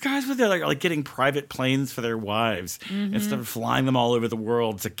 what is these guys with? They're like getting private planes for their wives instead of flying them all over the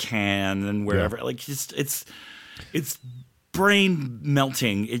world to Cannes and wherever. Like, just, it's brain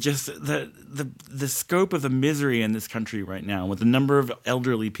melting. It just the scope of the misery in this country right now, with the number of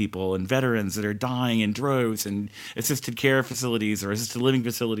elderly people and veterans that are dying in droves in assisted care facilities or assisted living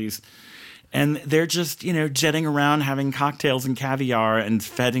facilities, and they're just jetting around having cocktails and caviar and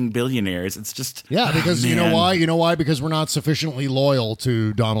feting billionaires. It's just because you know why? Because we're not sufficiently loyal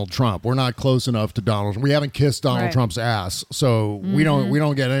to Donald Trump. We're not close enough to Donald. We haven't kissed Donald Trump's ass, so we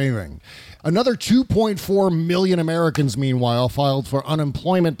don't get anything. Another 2.4 million Americans, meanwhile, filed for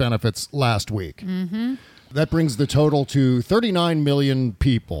unemployment benefits last week. That brings the total to 39 million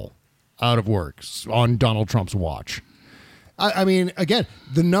people out of work on Donald Trump's watch. I mean, again,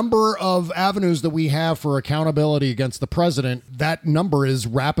 the number of avenues that we have for accountability against the president, that number is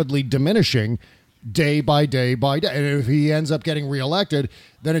rapidly diminishing day by day by day. And if he ends up getting reelected,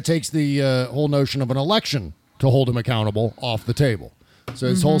 then it takes the whole notion of an election to hold him accountable off the table. So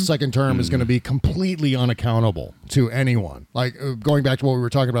his whole second term is going to be completely unaccountable to anyone. Like, going back to what we were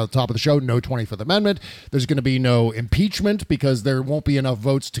talking about at the top of the show, no 25th Amendment. There's going to be no impeachment because there won't be enough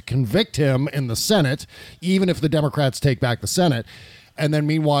votes to convict him in the Senate, even if the Democrats take back the Senate. And then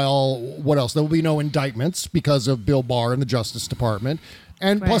meanwhile, what else? There will be no indictments because of Bill Barr and the Justice Department.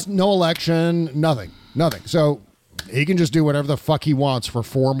 And plus no election, nothing. So he can just do whatever the fuck he wants for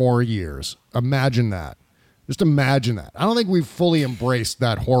 4 more years. Imagine that. Just imagine that. I don't think we've fully embraced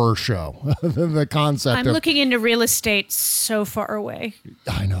that horror show, the concept. I'm looking into real estate so far away.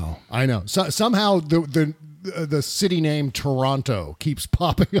 I know. So, somehow the city name Toronto keeps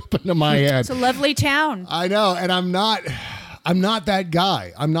popping up into my head. It's a lovely town. I know, and I'm not that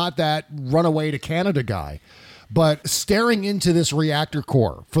guy. I'm not that runaway to Canada guy. But staring into this reactor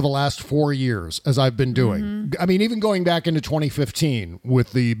core for the last 4 years, as I've been doing, I mean, even going back into 2015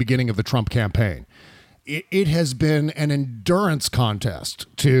 with the beginning of the Trump campaign, it has been an endurance contest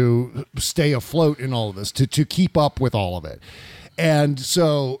to stay afloat in all of this, to keep up with all of it. And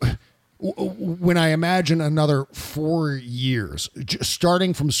so when I imagine another 4 years,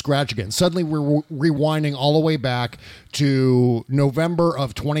 starting from scratch again, suddenly we're rewinding all the way back to November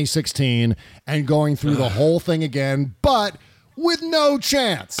of 2016 and going through the whole thing again, but with no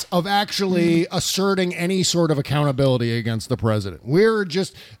chance of actually asserting any sort of accountability against the president. We're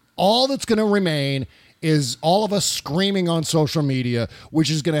just, all that's going to remain is all of us screaming on social media, which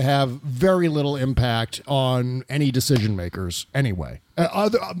is going to have very little impact on any decision makers anyway.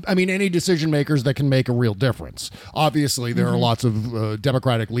 Any decision makers that can make a real difference. Obviously, there are lots of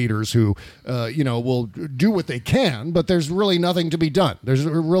Democratic leaders who, will do what they can, but there's really nothing to be done. There's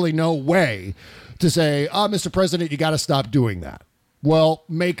really no way to say, Mr. President, you got to stop doing that. Well,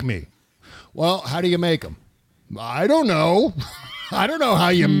 make me. Well, how do you make them? I don't know. I don't know how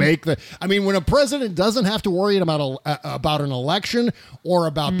you make the. I mean, when a president doesn't have to worry about an election or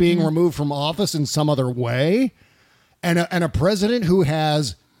about being removed from office in some other way, and a president who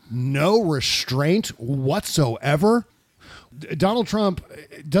has no restraint whatsoever, Donald Trump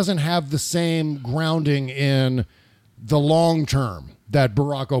doesn't have the same grounding in the long term that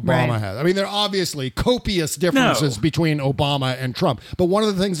Barack Obama has. I mean, there are obviously copious differences between Obama and Trump, but one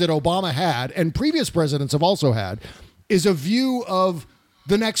of the things that Obama had, and previous presidents have also had, is a view of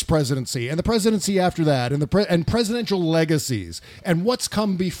the next presidency and the presidency after that and presidential legacies and what's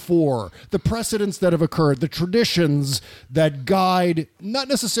come before, the precedents that have occurred, the traditions that guide, not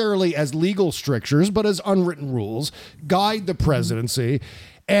necessarily as legal strictures, but as unwritten rules, guide the presidency.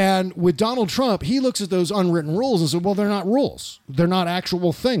 And with Donald Trump, he looks at those unwritten rules and says, well, they're not rules. They're not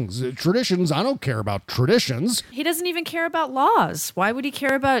actual things. Traditions, I don't care about traditions. He doesn't even care about laws. Why would he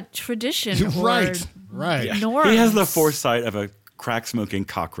care about tradition Right. norms? He has the foresight of a crack-smoking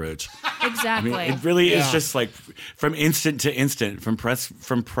cockroach. Exactly. I mean, it really is just like from instant to instant, from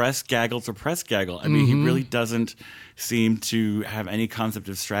press gaggle to press gaggle. I mean, he really doesn't seem to have any concept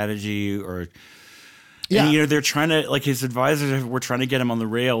of strategy or... Yeah. And, they're trying to, like, his advisors were trying to get him on the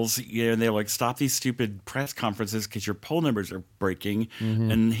rails, and they're like, stop these stupid press conferences because your poll numbers are breaking.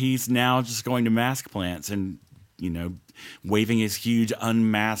 And he's now just going to mask plants and, waving his huge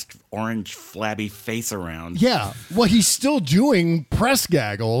unmasked orange flabby face around. Yeah. Well, he's still doing press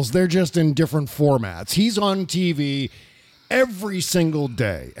gaggles. They're just in different formats. He's on TV every single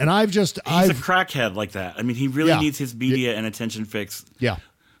day. And he's a crackhead like that. I mean, he really needs his media and attention fix. Yeah.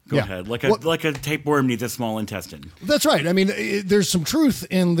 Go ahead. Like a tapeworm needs a small intestine. That's right. I mean, there's some truth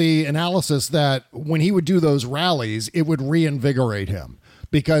in the analysis that when he would do those rallies, it would reinvigorate him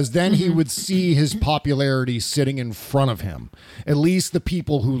because then he would see his popularity sitting in front of him. At least the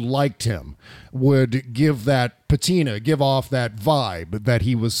people who liked him would give that patina, give off that vibe that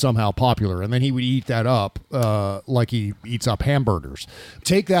he was somehow popular. And then he would eat that up like he eats up hamburgers.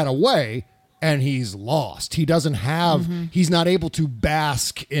 Take that away, and he's lost. He doesn't have, he's not able to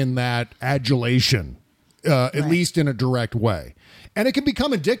bask in that adulation, at least in a direct way. And it can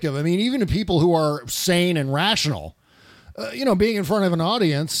become addictive. I mean, even to people who are sane and rational, being in front of an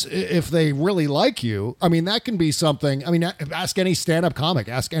audience, if they really like you, I mean, that can be something. I mean, ask any stand-up comic,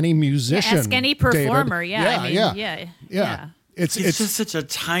 ask any musician. Ask any performer, David. Yeah. It's just such a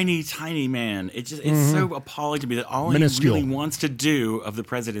tiny, tiny man. It's so appalling to me that all he really wants to do of the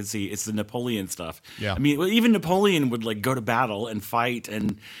presidency is the Napoleon stuff. Yeah. I mean, even Napoleon would like go to battle and fight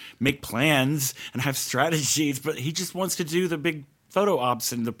and make plans and have strategies, but he just wants to do the big photo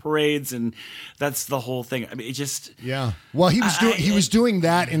ops and the parades, and that's the whole thing. I mean, it just Well, he was doing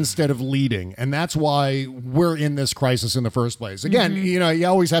that instead of leading, and that's why we're in this crisis in the first place. Again, you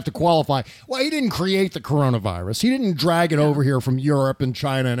always have to qualify. Well, he didn't create the coronavirus. He didn't drag it over here from Europe and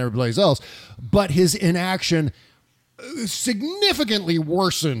China and every place else, but his inaction significantly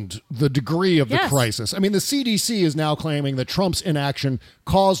worsened the degree of the crisis. I mean, the CDC is now claiming that Trump's inaction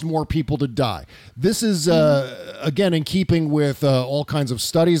caused more people to die. This is, again, in keeping with all kinds of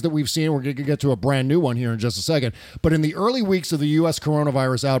studies that we've seen. We're going to get to a brand new one here in just a second. But in the early weeks of the U.S.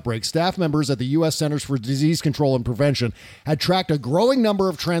 coronavirus outbreak, staff members at the U.S. Centers for Disease Control and Prevention had tracked a growing number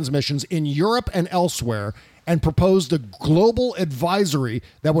of transmissions in Europe and elsewhere, and proposed a global advisory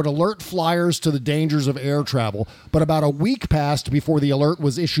that would alert flyers to the dangers of air travel. But about a week passed before the alert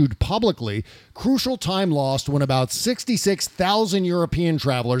was issued publicly, crucial time lost when about 66,000 European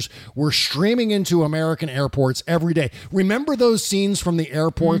travelers were streaming into American airports every day. Remember those scenes from the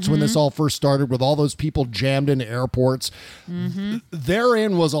airports when this all first started, with all those people jammed into airports?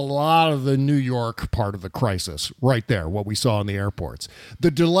 Therein was a lot of the New York part of the crisis right there, what we saw in the airports.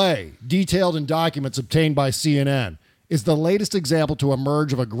 The delay, detailed in documents obtained by CNN, is the latest example to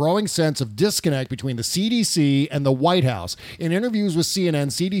emerge of a growing sense of disconnect between the CDC and the White House. In interviews with CNN,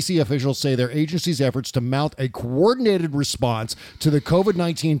 CDC officials say their agency's efforts to mount a coordinated response to the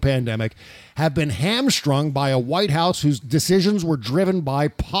COVID-19 pandemic have been hamstrung by a White House whose decisions were driven by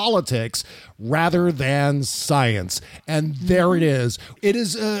politics rather than science. And there it is. It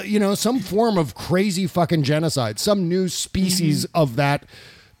is, some form of crazy fucking genocide, some new species of that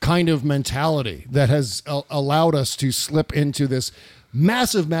kind of mentality that has allowed us to slip into this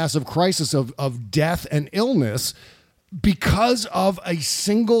massive, massive crisis of death and illness because of a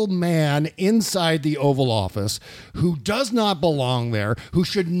single man inside the Oval Office who does not belong there, who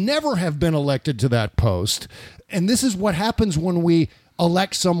should never have been elected to that post. And this is what happens when we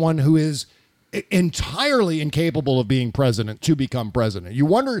elect someone who is entirely incapable of being president to become president. You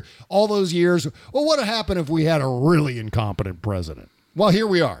wonder all those years, well, what would happen if we had a really incompetent president? Well, here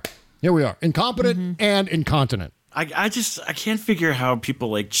we are. Incompetent and incontinent. I can't figure how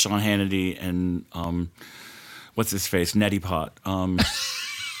people like Sean Hannity and what's his face, Neti Pot.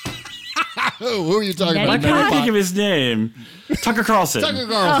 Who are you talking about? I can't think of his name. Tucker Carlson. Tucker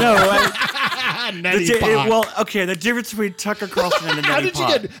Carlson. No, Neti Pot. Well, okay, the difference between Tucker Carlson and a Neti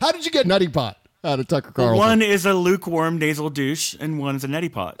Pot. How did you get Neti Pot out of Tucker Carlson? One is a lukewarm nasal douche, and one is a Neti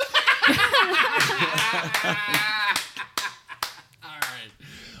Pot.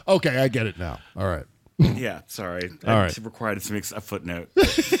 Okay, I get it now. All right. Yeah, sorry. All right. Required to make a footnote.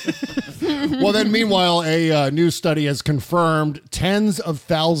 Well, then, meanwhile, a new study has confirmed tens of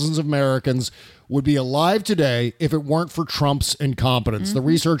thousands of Americans would be alive today if it weren't for Trump's incompetence. The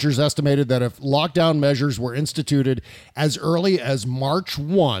researchers estimated that if lockdown measures were instituted as early as March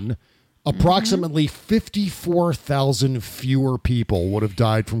 1, approximately 54,000 fewer people would have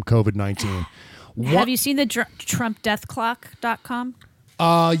died from COVID-19. Have you seen the TrumpDeathClock.com?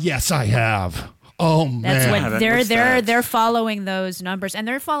 Yes, I have. Oh, man. That's what they're following those numbers, and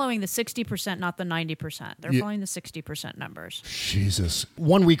they're following the 60%, not the 90%. They're following the 60% numbers. Jesus.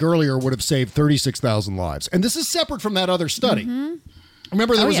 1 week earlier would have saved 36,000 lives. And this is separate from that other study.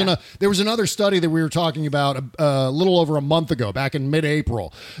 Remember, there was another study that we were talking about a little over a month ago, back in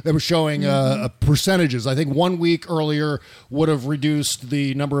mid-April, that was showing percentages. I think 1 week earlier would have reduced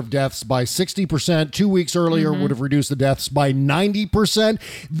the number of deaths by 60%. 2 weeks earlier would have reduced the deaths by 90%.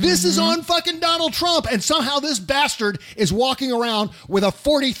 This is on fucking Donald Trump, and somehow this bastard is walking around with a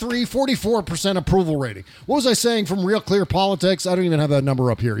 44% approval rating. What was I saying from Real Clear Politics? I don't even have that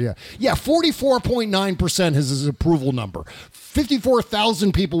number up here. Yeah, 44.9% is his approval number.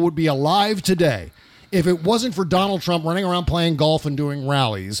 54,000 people would be alive today if it wasn't for Donald Trump running around playing golf and doing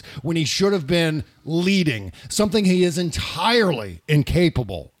rallies when he should have been leading, something he is entirely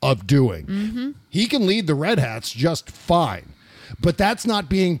incapable of doing. He can lead the Red Hats just fine. But that's not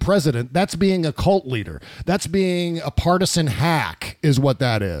being president. That's being a cult leader. That's being a partisan hack is what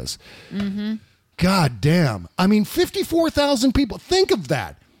that is. God damn. I mean, 54,000 people. Think of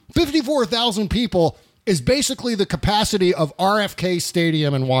that. 54,000 people is basically the capacity of RFK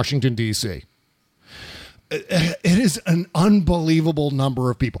Stadium in Washington, D.C. It is an unbelievable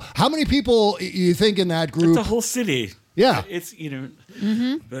number of people. How many people you think in that group? It's a whole city. Yeah. It's,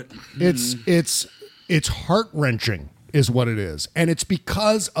 but it's heart-wrenching is what it is. And it's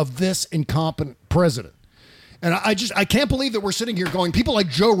because of this incompetent president. And I can't believe that we're sitting here going, people like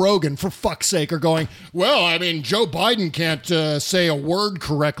Joe Rogan, for fuck's sake, are going, well, I mean, Joe Biden can't say a word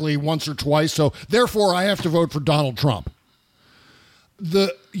correctly once or twice, so therefore I have to vote for Donald Trump.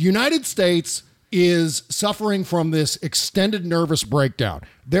 The United States is suffering from this extended nervous breakdown.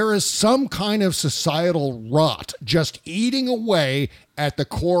 There is some kind of societal rot just eating away at the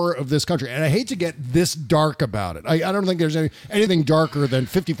core of this country. And I hate to get this dark about it. I don't think there's anything darker than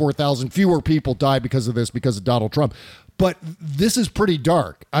 54,000 fewer people died because of this, because of Donald Trump. But this is pretty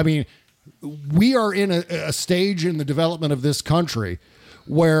dark. I mean, we are in a stage in the development of this country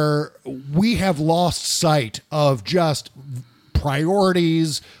where we have lost sight of just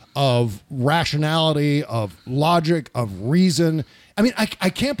priorities, of rationality, of logic, of reason. I mean, I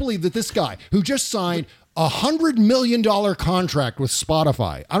can't believe that this guy who just signed $100 million contract with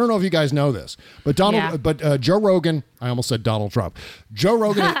Spotify. I don't know if you guys know this, but Joe Rogan, I almost said Donald Trump. Joe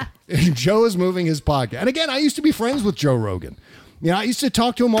Rogan, Joe is moving his podcast. And again, I used to be friends with Joe Rogan. I used to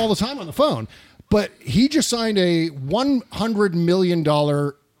talk to him all the time on the phone, but he just signed a $100 million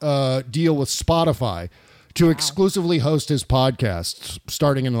deal with Spotify to exclusively host his podcast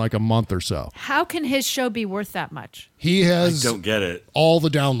starting in like a month or so. How can his show be worth that much? He has I don't get it. All the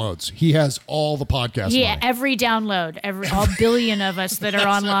downloads. He has all the podcast money. Every download, all billion of us that are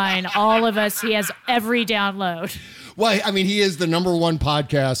online, all of us, he has every download. Well, I mean, he is the number one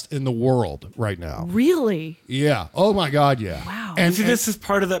podcast in the world right now. Really? Yeah. Oh my God, yeah. Wow. And see, this is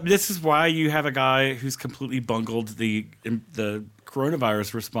part of that. This is why you have a guy who's completely bungled the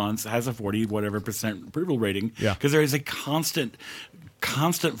coronavirus response, has a 40% approval rating. Yeah. Because there is a constant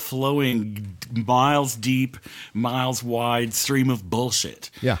flowing, miles deep, miles wide stream of bullshit.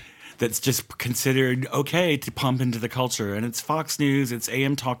 Yeah. That's just considered okay to pump into the culture. And it's Fox News, it's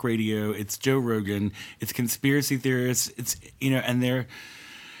AM talk radio, it's Joe Rogan, it's conspiracy theorists, it's, and they're,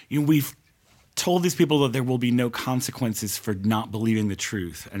 we've told these people that there will be no consequences for not believing the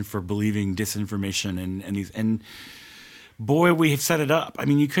truth and for believing disinformation and boy, we have set it up. I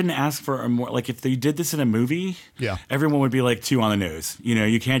mean, you couldn't ask for a more, like, if they did this in a movie, everyone would be like too on the nose.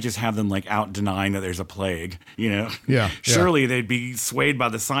 You can't just have them like out denying that there's a plague, Yeah. Surely they'd be swayed by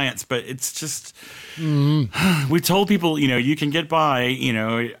the science, but it's just, we told people, you can get by,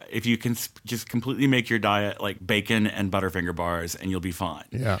 if you can just completely make your diet like bacon and Butterfinger bars and you'll be fine.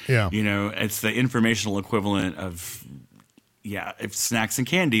 Yeah. It's the informational equivalent of, if snacks and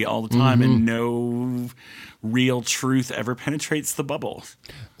candy all the time and no real truth ever penetrates the bubble.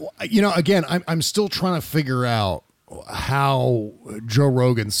 Again, I'm still trying to figure out how Joe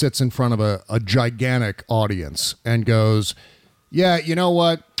Rogan sits in front of a gigantic audience and goes, yeah, you know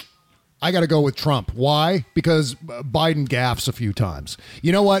what? I got to go with Trump. Why? Because Biden gaffes a few times.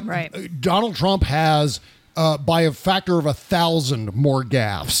 You know what? Right. Donald Trump has by a factor of 1,000 more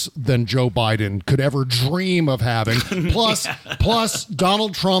gaffes than Joe Biden could ever dream of having. Plus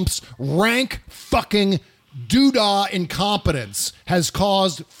Donald Trump's rank fucking doodah incompetence has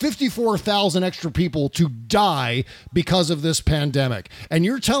caused 54,000 extra people to die because of this pandemic. And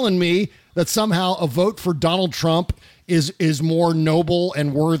you're telling me that somehow a vote for Donald Trump is more noble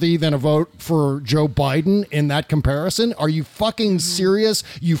and worthy than a vote for Joe Biden in that comparison? Are you fucking serious?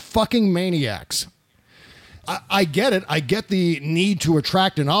 You fucking maniacs. I get it. I get the need to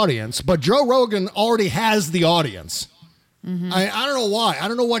attract an audience, but Joe Rogan already has the audience. Mm-hmm. I don't know why. I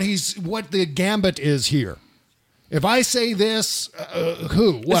don't know what the gambit is here. If I say this,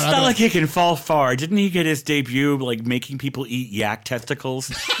 who? What? It's not like he can fall far. Didn't he get his debut like making people eat yak testicles?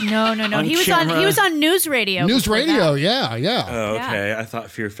 No. He was on News Radio. News Radio, yeah. Oh, okay. Yeah. I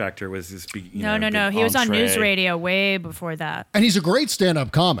thought Fear Factor was his big. No. He was on News Radio way before that. And he's a great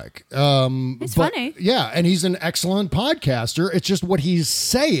stand-up comic. It's funny. Yeah, and he's an excellent podcaster. It's just what he's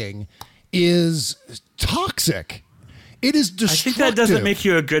saying is toxic. It is destructive. I think that doesn't make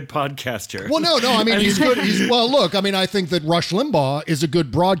you a good podcaster. Well, no. I mean, he's good. I think that Rush Limbaugh is a good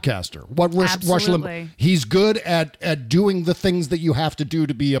broadcaster. Rush Limbaugh? He's good at doing the things that you have to do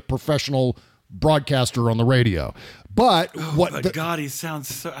to be a professional broadcaster on the radio. But God, he sounds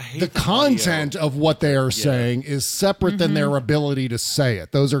so. I hate the content of what they are saying is separate than their ability to say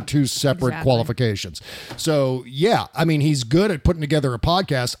it. Those are two separate qualifications. So, I mean, he's good at putting together a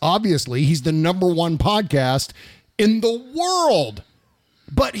podcast. Obviously, he's the number one podcast in the world.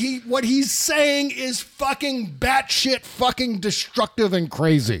 But what he's saying is fucking batshit fucking destructive and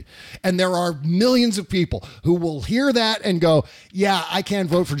crazy. And there are millions of people who will hear that and go, yeah, I can't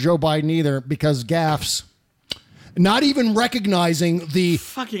vote for Joe Biden either because gaffes. Not even recognizing the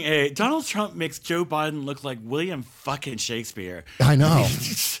fucking A. Donald Trump makes Joe Biden look like William fucking Shakespeare. I know.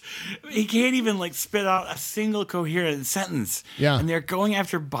 He can't even like spit out a single coherent sentence. Yeah. And they're going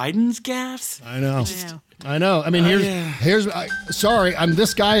after Biden's gaffes. I know. I know. I mean, here's. Sorry, I'm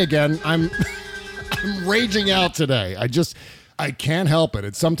this guy again. I'm raging out today. I can't help it.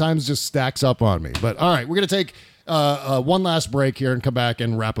 It sometimes just stacks up on me. But all right, we're gonna take one last break here and come back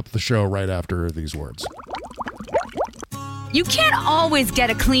and wrap up the show right after these words. You can't always get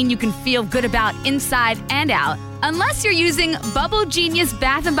a clean you can feel good about inside and out unless you're using Bubble Genius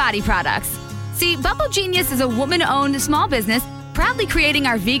Bath and Body products. See, Bubble Genius is a woman-owned small business proudly creating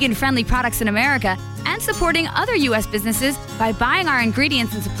our vegan-friendly products in America and and supporting other U.S. businesses by buying our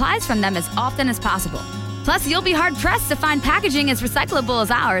ingredients and supplies from them as often as possible. Plus, you'll be hard-pressed to find packaging as recyclable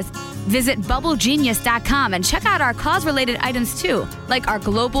as ours. Visit BubbleGenius.com and check out our cause-related items too, like our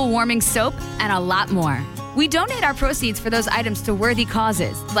global warming soap and a lot more. We donate our proceeds for those items to worthy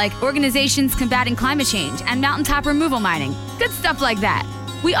causes, like organizations combating climate change and mountaintop removal mining. Good stuff like that.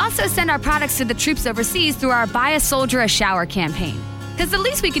 We also send our products to the troops overseas through our Buy a Soldier a Shower campaign. Because the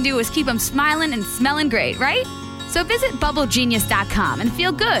least we can do is keep them smiling and smelling great, right? So visit BubbleGenius.com and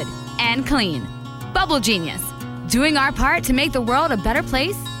feel good and clean. Bubble Genius, doing our part to make the world a better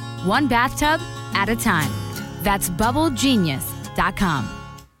place, one bathtub at a time. That's BubbleGenius.com.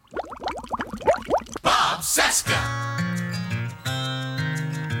 Bob Cesca.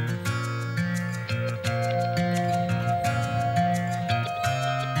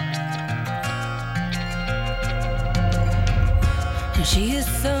 She is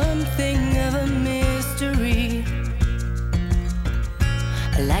something of a mystery,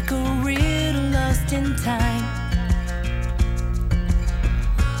 like a riddle lost in time,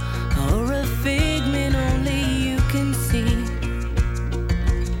 or a figment only you can see,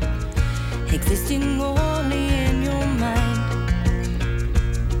 existing only in your mind.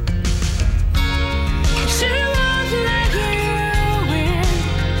 She won't let you in,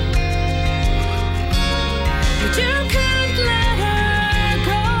 but you can't let her.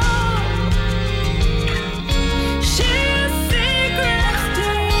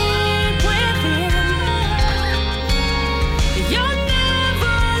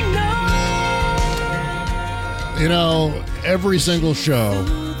 You know, every single show,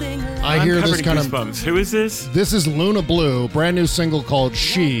 I hear this kind of... Who is this? This is Luna Blue, brand new single called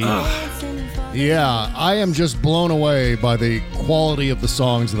She. Yeah, I am just blown away by the quality of the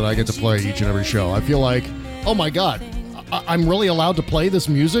songs that I get to play each and every show. I feel like, oh my God, I'm really allowed to play this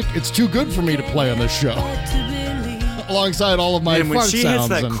music? It's too good for me to play on this show. Alongside all of my and when fart she sounds.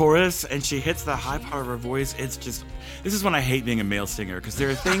 hits that chorus and she hits the high part of her voice, it's just... This is when I hate being a male singer, because there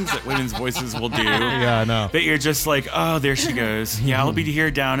are things that women's voices will do. Yeah, I know. That you're just like, oh, there she goes. Yeah, I'll be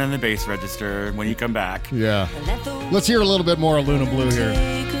here down in the bass register when you come back. Yeah. Let's hear a little bit more of Luna Blue here.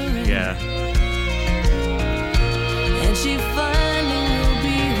 Yeah. And she finally will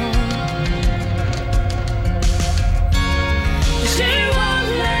be home. She won't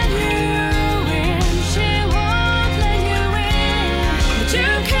let you in. She won't let you in. But you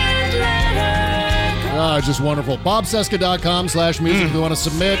can't let her. Just wonderful. BobCesca.com/music if you want to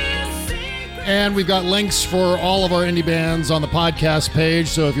submit. And we've got links for all of our indie bands on the podcast page.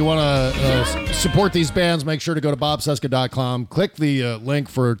 So if you want to support these bands, make sure to go to BobCesca.com. Click the link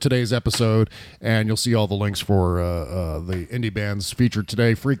for today's episode, and you'll see all the links for the indie bands featured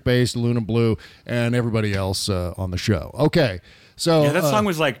today. Freak-Based, Luna Blue, and everybody else on the show. Okay. So, yeah, that song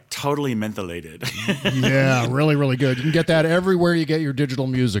was like totally mentholated. Yeah, really, really good. You can get that everywhere you get your digital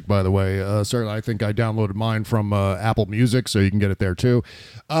music, by the way. Certainly, I think I downloaded mine from Apple Music, so you can get it there too.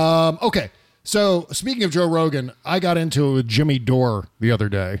 Okay, so speaking of Joe Rogan, I got into it with Jimmy Dore the other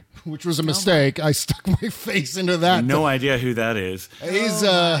day, which was a mistake. I stuck my face into that. No idea who that is. He's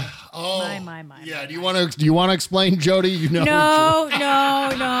my. Yeah, do you want to explain, Jody? You know. No.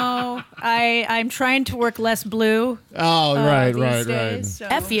 I'm trying to work less blue. Oh, right. So.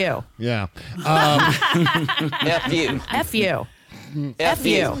 F you. Yeah. F you. F you. F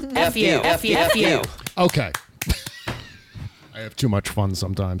you. F you. F you. F you. Okay. I have too much fun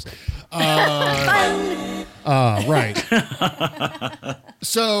sometimes. Right.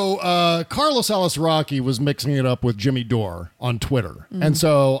 So Carlos Alazraqui was mixing it up with Jimmy Dore on Twitter. Mm-hmm. And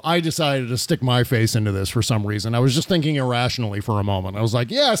so I decided to stick my face into this for some reason. I was just thinking irrationally for a moment. I was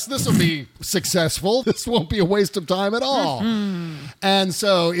like, yes, this will be successful. This won't be a waste of time at all. Mm-hmm. And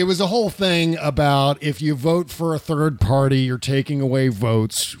so it was a whole thing about if you vote for a third party, you're taking away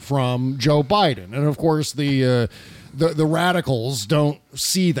votes from Joe Biden. And of course, the radicals don't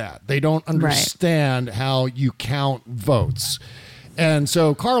see that. They don't understand how you count votes. And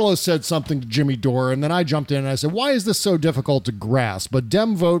so Carlos said something to Jimmy Dore, and then I jumped in and I said, why is this so difficult to grasp? But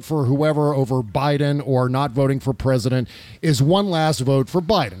Dem vote for whoever over Biden or not voting for president is one last vote for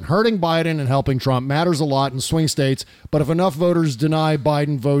Biden. Hurting Biden and helping Trump matters a lot in swing states, but if enough voters deny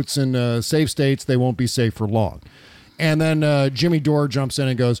Biden votes in safe states, they won't be safe for long. And then Jimmy Dore jumps in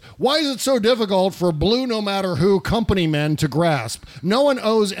and goes, why is it so difficult for blue no matter who company men to grasp? No one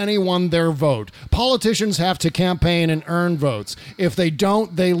owes anyone their vote. Politicians have to campaign and earn votes. If they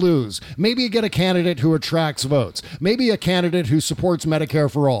don't, they lose. Maybe you get a candidate who attracts votes. Maybe a candidate who supports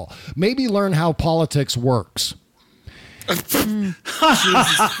Medicare for all. Maybe learn how politics works. Jesus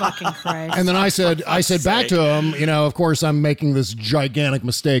fucking Christ. And then I said back to him, of course I'm making this gigantic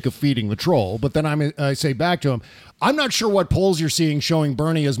mistake of feeding the troll, but then I say back to him, I'm not sure what polls you're seeing showing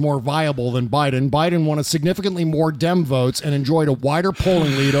Bernie is more viable than Biden. Biden won significantly more Dem votes and enjoyed a wider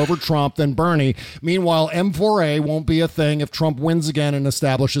polling lead over Trump than Bernie. Meanwhile, M4A won't be a thing if Trump wins again and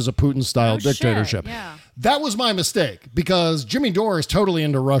establishes a Putin-style dictatorship. Yeah. That was my mistake because Jimmy Dore is totally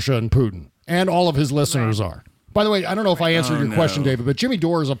into Russia and Putin, and all of his listeners are. By the way, I don't know if I answered your question, David, but Jimmy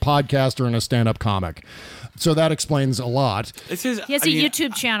Dore is a podcaster and a stand-up comic. So that explains a lot. He has a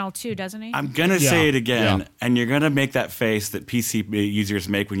YouTube channel too, doesn't he? I'm going to say it again, and you're going to make that face that PC users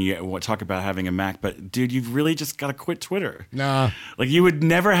make when you talk about having a Mac. But, dude, you've really just got to quit Twitter. Nah. Like, you would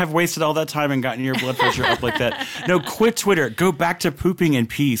never have wasted all that time and gotten your blood pressure up like that. No, quit Twitter. Go back to pooping in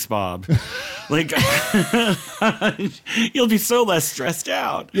peace, Bob. Like, you'll be so less stressed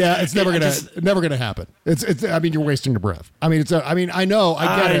out. Yeah, it's never gonna happen. It's. I mean, you're wasting your breath. I mean, I know.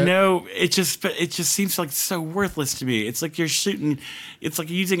 I get it. I know. It just seems like so worthless to me. It's like you're shooting. It's like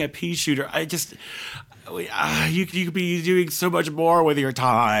using a pea shooter. You could be doing so much more with your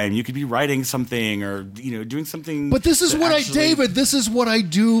time. You could be writing something or doing something. But this is what David. This is what I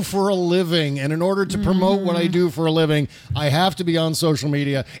do for a living, and in order to promote what I do for a living, I have to be on social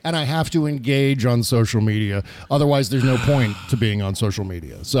media and I have to engage on social media. Otherwise, there's no point to being on social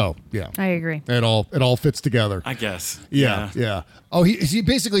media. So yeah, I agree. It all fits together. I guess. Yeah. Oh, he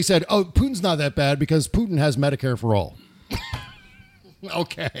basically said, "Oh, Putin's not that bad because Putin has Medicare for all."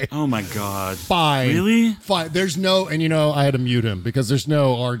 Okay. Oh my God. Fine. Really? Fine. There's no, and I had to mute him because there's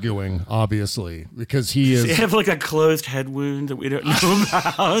no arguing, obviously, because he is. Does he have like a closed head wound that we don't know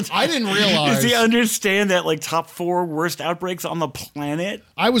about? I didn't realize. Does he understand that like top 4 worst outbreaks on the planet?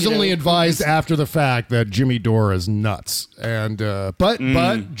 I was only advised after the fact that Jimmy Dore is nuts, and but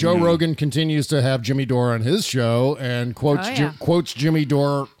Joe Rogan continues to have Jimmy Dore on his show and quotes Jimmy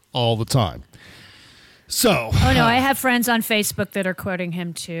Dore all the time. So. Oh no, I have friends on Facebook that are quoting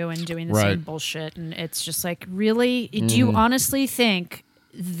him too and doing the same bullshit, and it's just like, really? Do you honestly think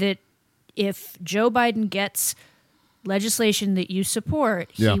that if Joe Biden gets legislation that you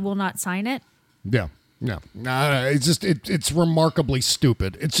support, he will not sign it? Yeah. No, it's just it's remarkably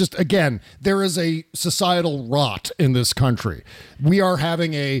stupid. It's just, again, there is a societal rot in this country. We are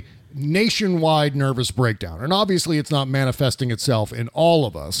having a nationwide nervous breakdown, and obviously it's not manifesting itself in all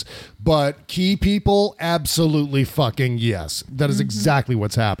of us, but key people, absolutely fucking yes. That is exactly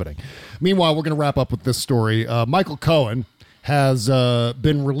what's happening. Meanwhile, we're going to wrap up with this story. Michael Cohen has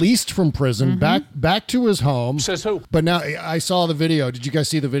been released from prison, back to his home. Says who? But now I saw the video. Did you guys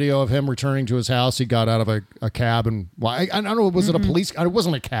see the video of him returning to his house? He got out of a cab and I don't know. Was it a police? It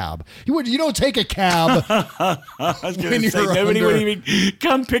wasn't a cab. You don't take a cab. I was going to say nobody would even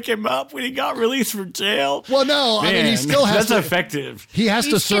come pick him up when he got released from jail. Well, no, I mean he still has. That's effective. He has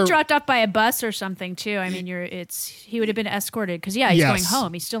to get dropped off by a bus or something too. I mean, he would have been escorted because he's going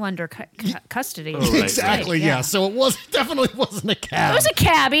home. He's still under custody. Oh, right, exactly. Right. Yeah. So it was definitely wasn't a cab. It was a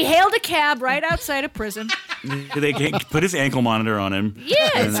cab. He hailed a cab right outside of prison. They put his ankle monitor on him.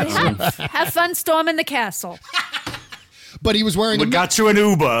 Yes. Have fun storming the castle. But he was wearing. We got you an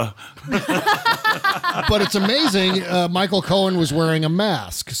Uber. But it's amazing. Michael Cohen was wearing a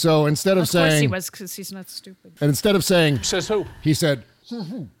mask. So instead of saying, course he was, because he's not stupid. And instead of saying, says who? He said.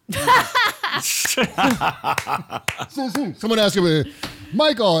 Someone asked him,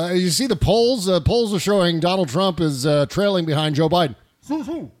 Michael, you see the polls? Polls are showing Donald Trump is trailing behind Joe Biden.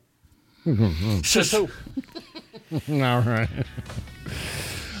 Says who? All right.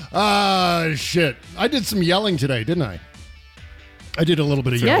 Shit. I did some yelling today, didn't I? I did a little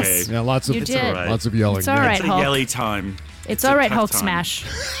bit of yelling. Yes. Yeah, lots of yelling. It's It's all right, a Hulk. yelly time. It's all right, Hulk time. smash.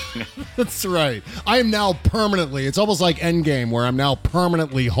 That's right. I am now permanently, it's almost like Endgame where I'm now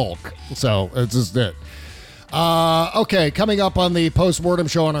permanently Hulk. So it's just it. Okay, coming up on the Postmortem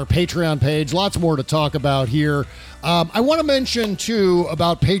Show on our Patreon page, lots more to talk about here. I want to mention, too,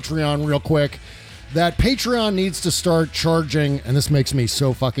 about Patreon real quick, that Patreon needs to start charging, and this makes me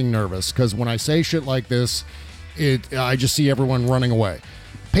so fucking nervous, because when I say shit like this, I just see everyone running away.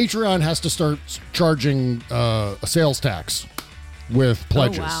 Patreon has to start charging a sales tax with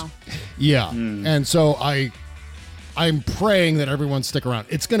pledges. Oh, wow. Yeah, and so I'm praying that everyone stick around.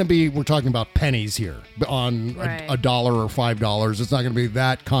 It's going to be, we're talking about pennies here on $1 or $5. It's not going to be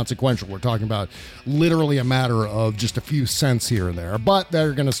that consequential. We're talking about literally a matter of just a few cents here and there, but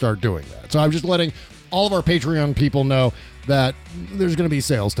they're going to start doing that. So I'm just letting all of our Patreon people know that there's going to be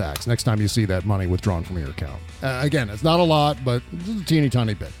sales tax next time you see that money withdrawn from your account. Again, it's not a lot, but it's a teeny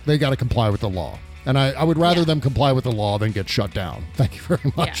tiny bit. They got to comply with the law. And I would rather them comply with the law than get shut down. Thank you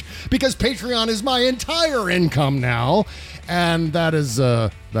very much. Because Patreon is my entire income now. And that's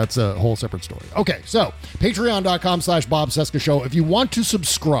a whole separate story. Okay, so patreon.com/Bob Cesca Show. If you want to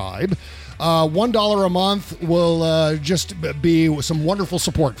subscribe, $1 a month will just be some wonderful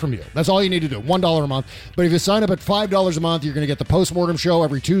support from you. That's all you need to do, $1 a month. But if you sign up at $5 a month, you're going to get the Postmortem Show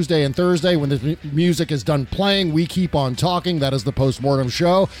every Tuesday and Thursday. When the music is done playing, we keep on talking. That is the Postmortem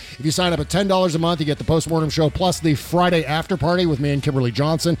Show. If you sign up at $10 a month, you get the Postmortem Show plus the Friday After Party with me and Kimberly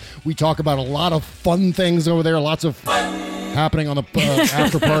Johnson. We talk about a lot of fun things over there, lots of happening on the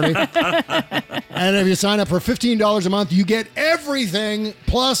after party. And if you sign up for $15 a month, you get everything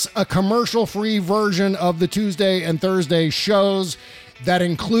plus a commercial-free version of the Tuesday and Thursday shows that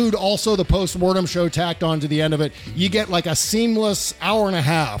include also the Postmortem Show tacked on to the end of it. You get like a seamless hour and a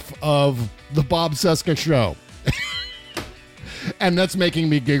half of the Bob Cesca Show. And that's making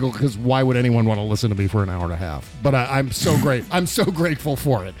me giggle because why would anyone want to listen to me for an hour and a half? But I'm so great. I'm so grateful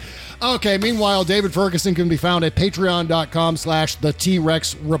for it. Okay, meanwhile, David Ferguson can be found at patreon.com/The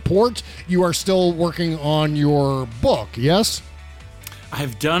T-Rex Report. You are still working on your book, yes?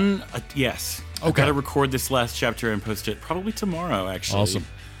 I've done, yes. Okay. I've got to record this last chapter and post it probably tomorrow, actually. Awesome.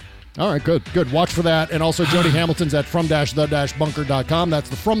 All right, good. Watch for that. And also Jody Hamilton's at from-the-bunker.com. That's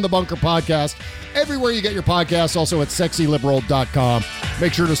the From the Bunker podcast. Everywhere you get your podcasts, also at sexyliberal.com.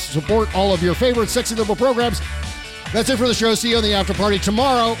 Make sure to support all of your favorite Sexy Liberal programs. That's it for the show. See you on the after party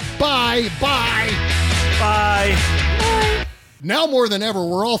tomorrow. Bye. Now more than ever,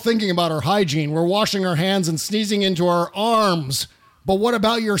 we're all thinking about our hygiene. We're washing our hands and sneezing into our arms. But what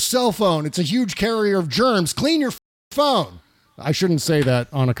about your cell phone? It's a huge carrier of germs. Clean your phone. I shouldn't say that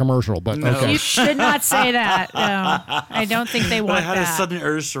on a commercial, but okay. You should not say that. No, I don't think they want I had that. a sudden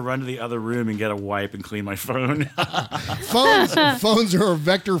urge to run to the other room and get a wipe and clean my phone. Phones are a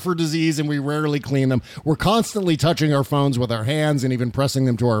vector for disease, and we rarely clean them. We're constantly touching our phones with our hands and even pressing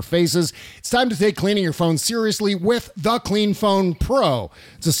them to our faces. It's time to take cleaning your phone seriously with the Clean Phone Pro.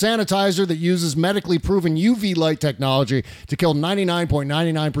 It's a sanitizer that uses medically proven UV light technology to kill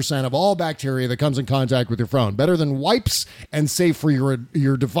 99.99% of all bacteria that comes in contact with your phone. Better than wipes and safe for your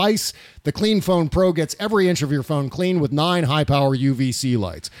device. The Clean Phone Pro gets every inch of your phone clean with 9 high-power UVC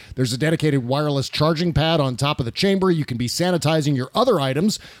lights. There's a dedicated wireless charging pad on top of the chamber. You can be sanitizing your other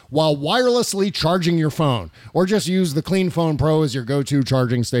items while wirelessly charging your phone. Or just use the Clean Phone Pro as your go-to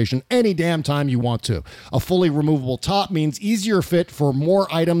charging station any damn time you want to. A fully removable top means easier fit for more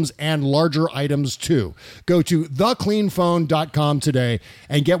items and larger items too. Go to thecleanphone.com today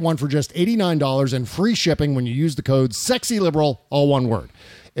and get one for just $89 and free shipping when you use the code SEXYLIBERAL, all one word.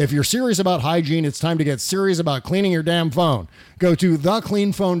 If you're serious about hygiene, it's time to get serious about cleaning your damn phone. Go to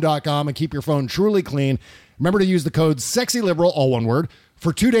thecleanphone.com and keep your phone truly clean. Remember to use the code SEXYLIBERAL, all one word,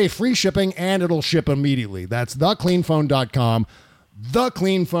 for 2-day free shipping, and it'll ship immediately. That's thecleanphone.com,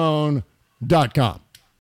 thecleanphone.com.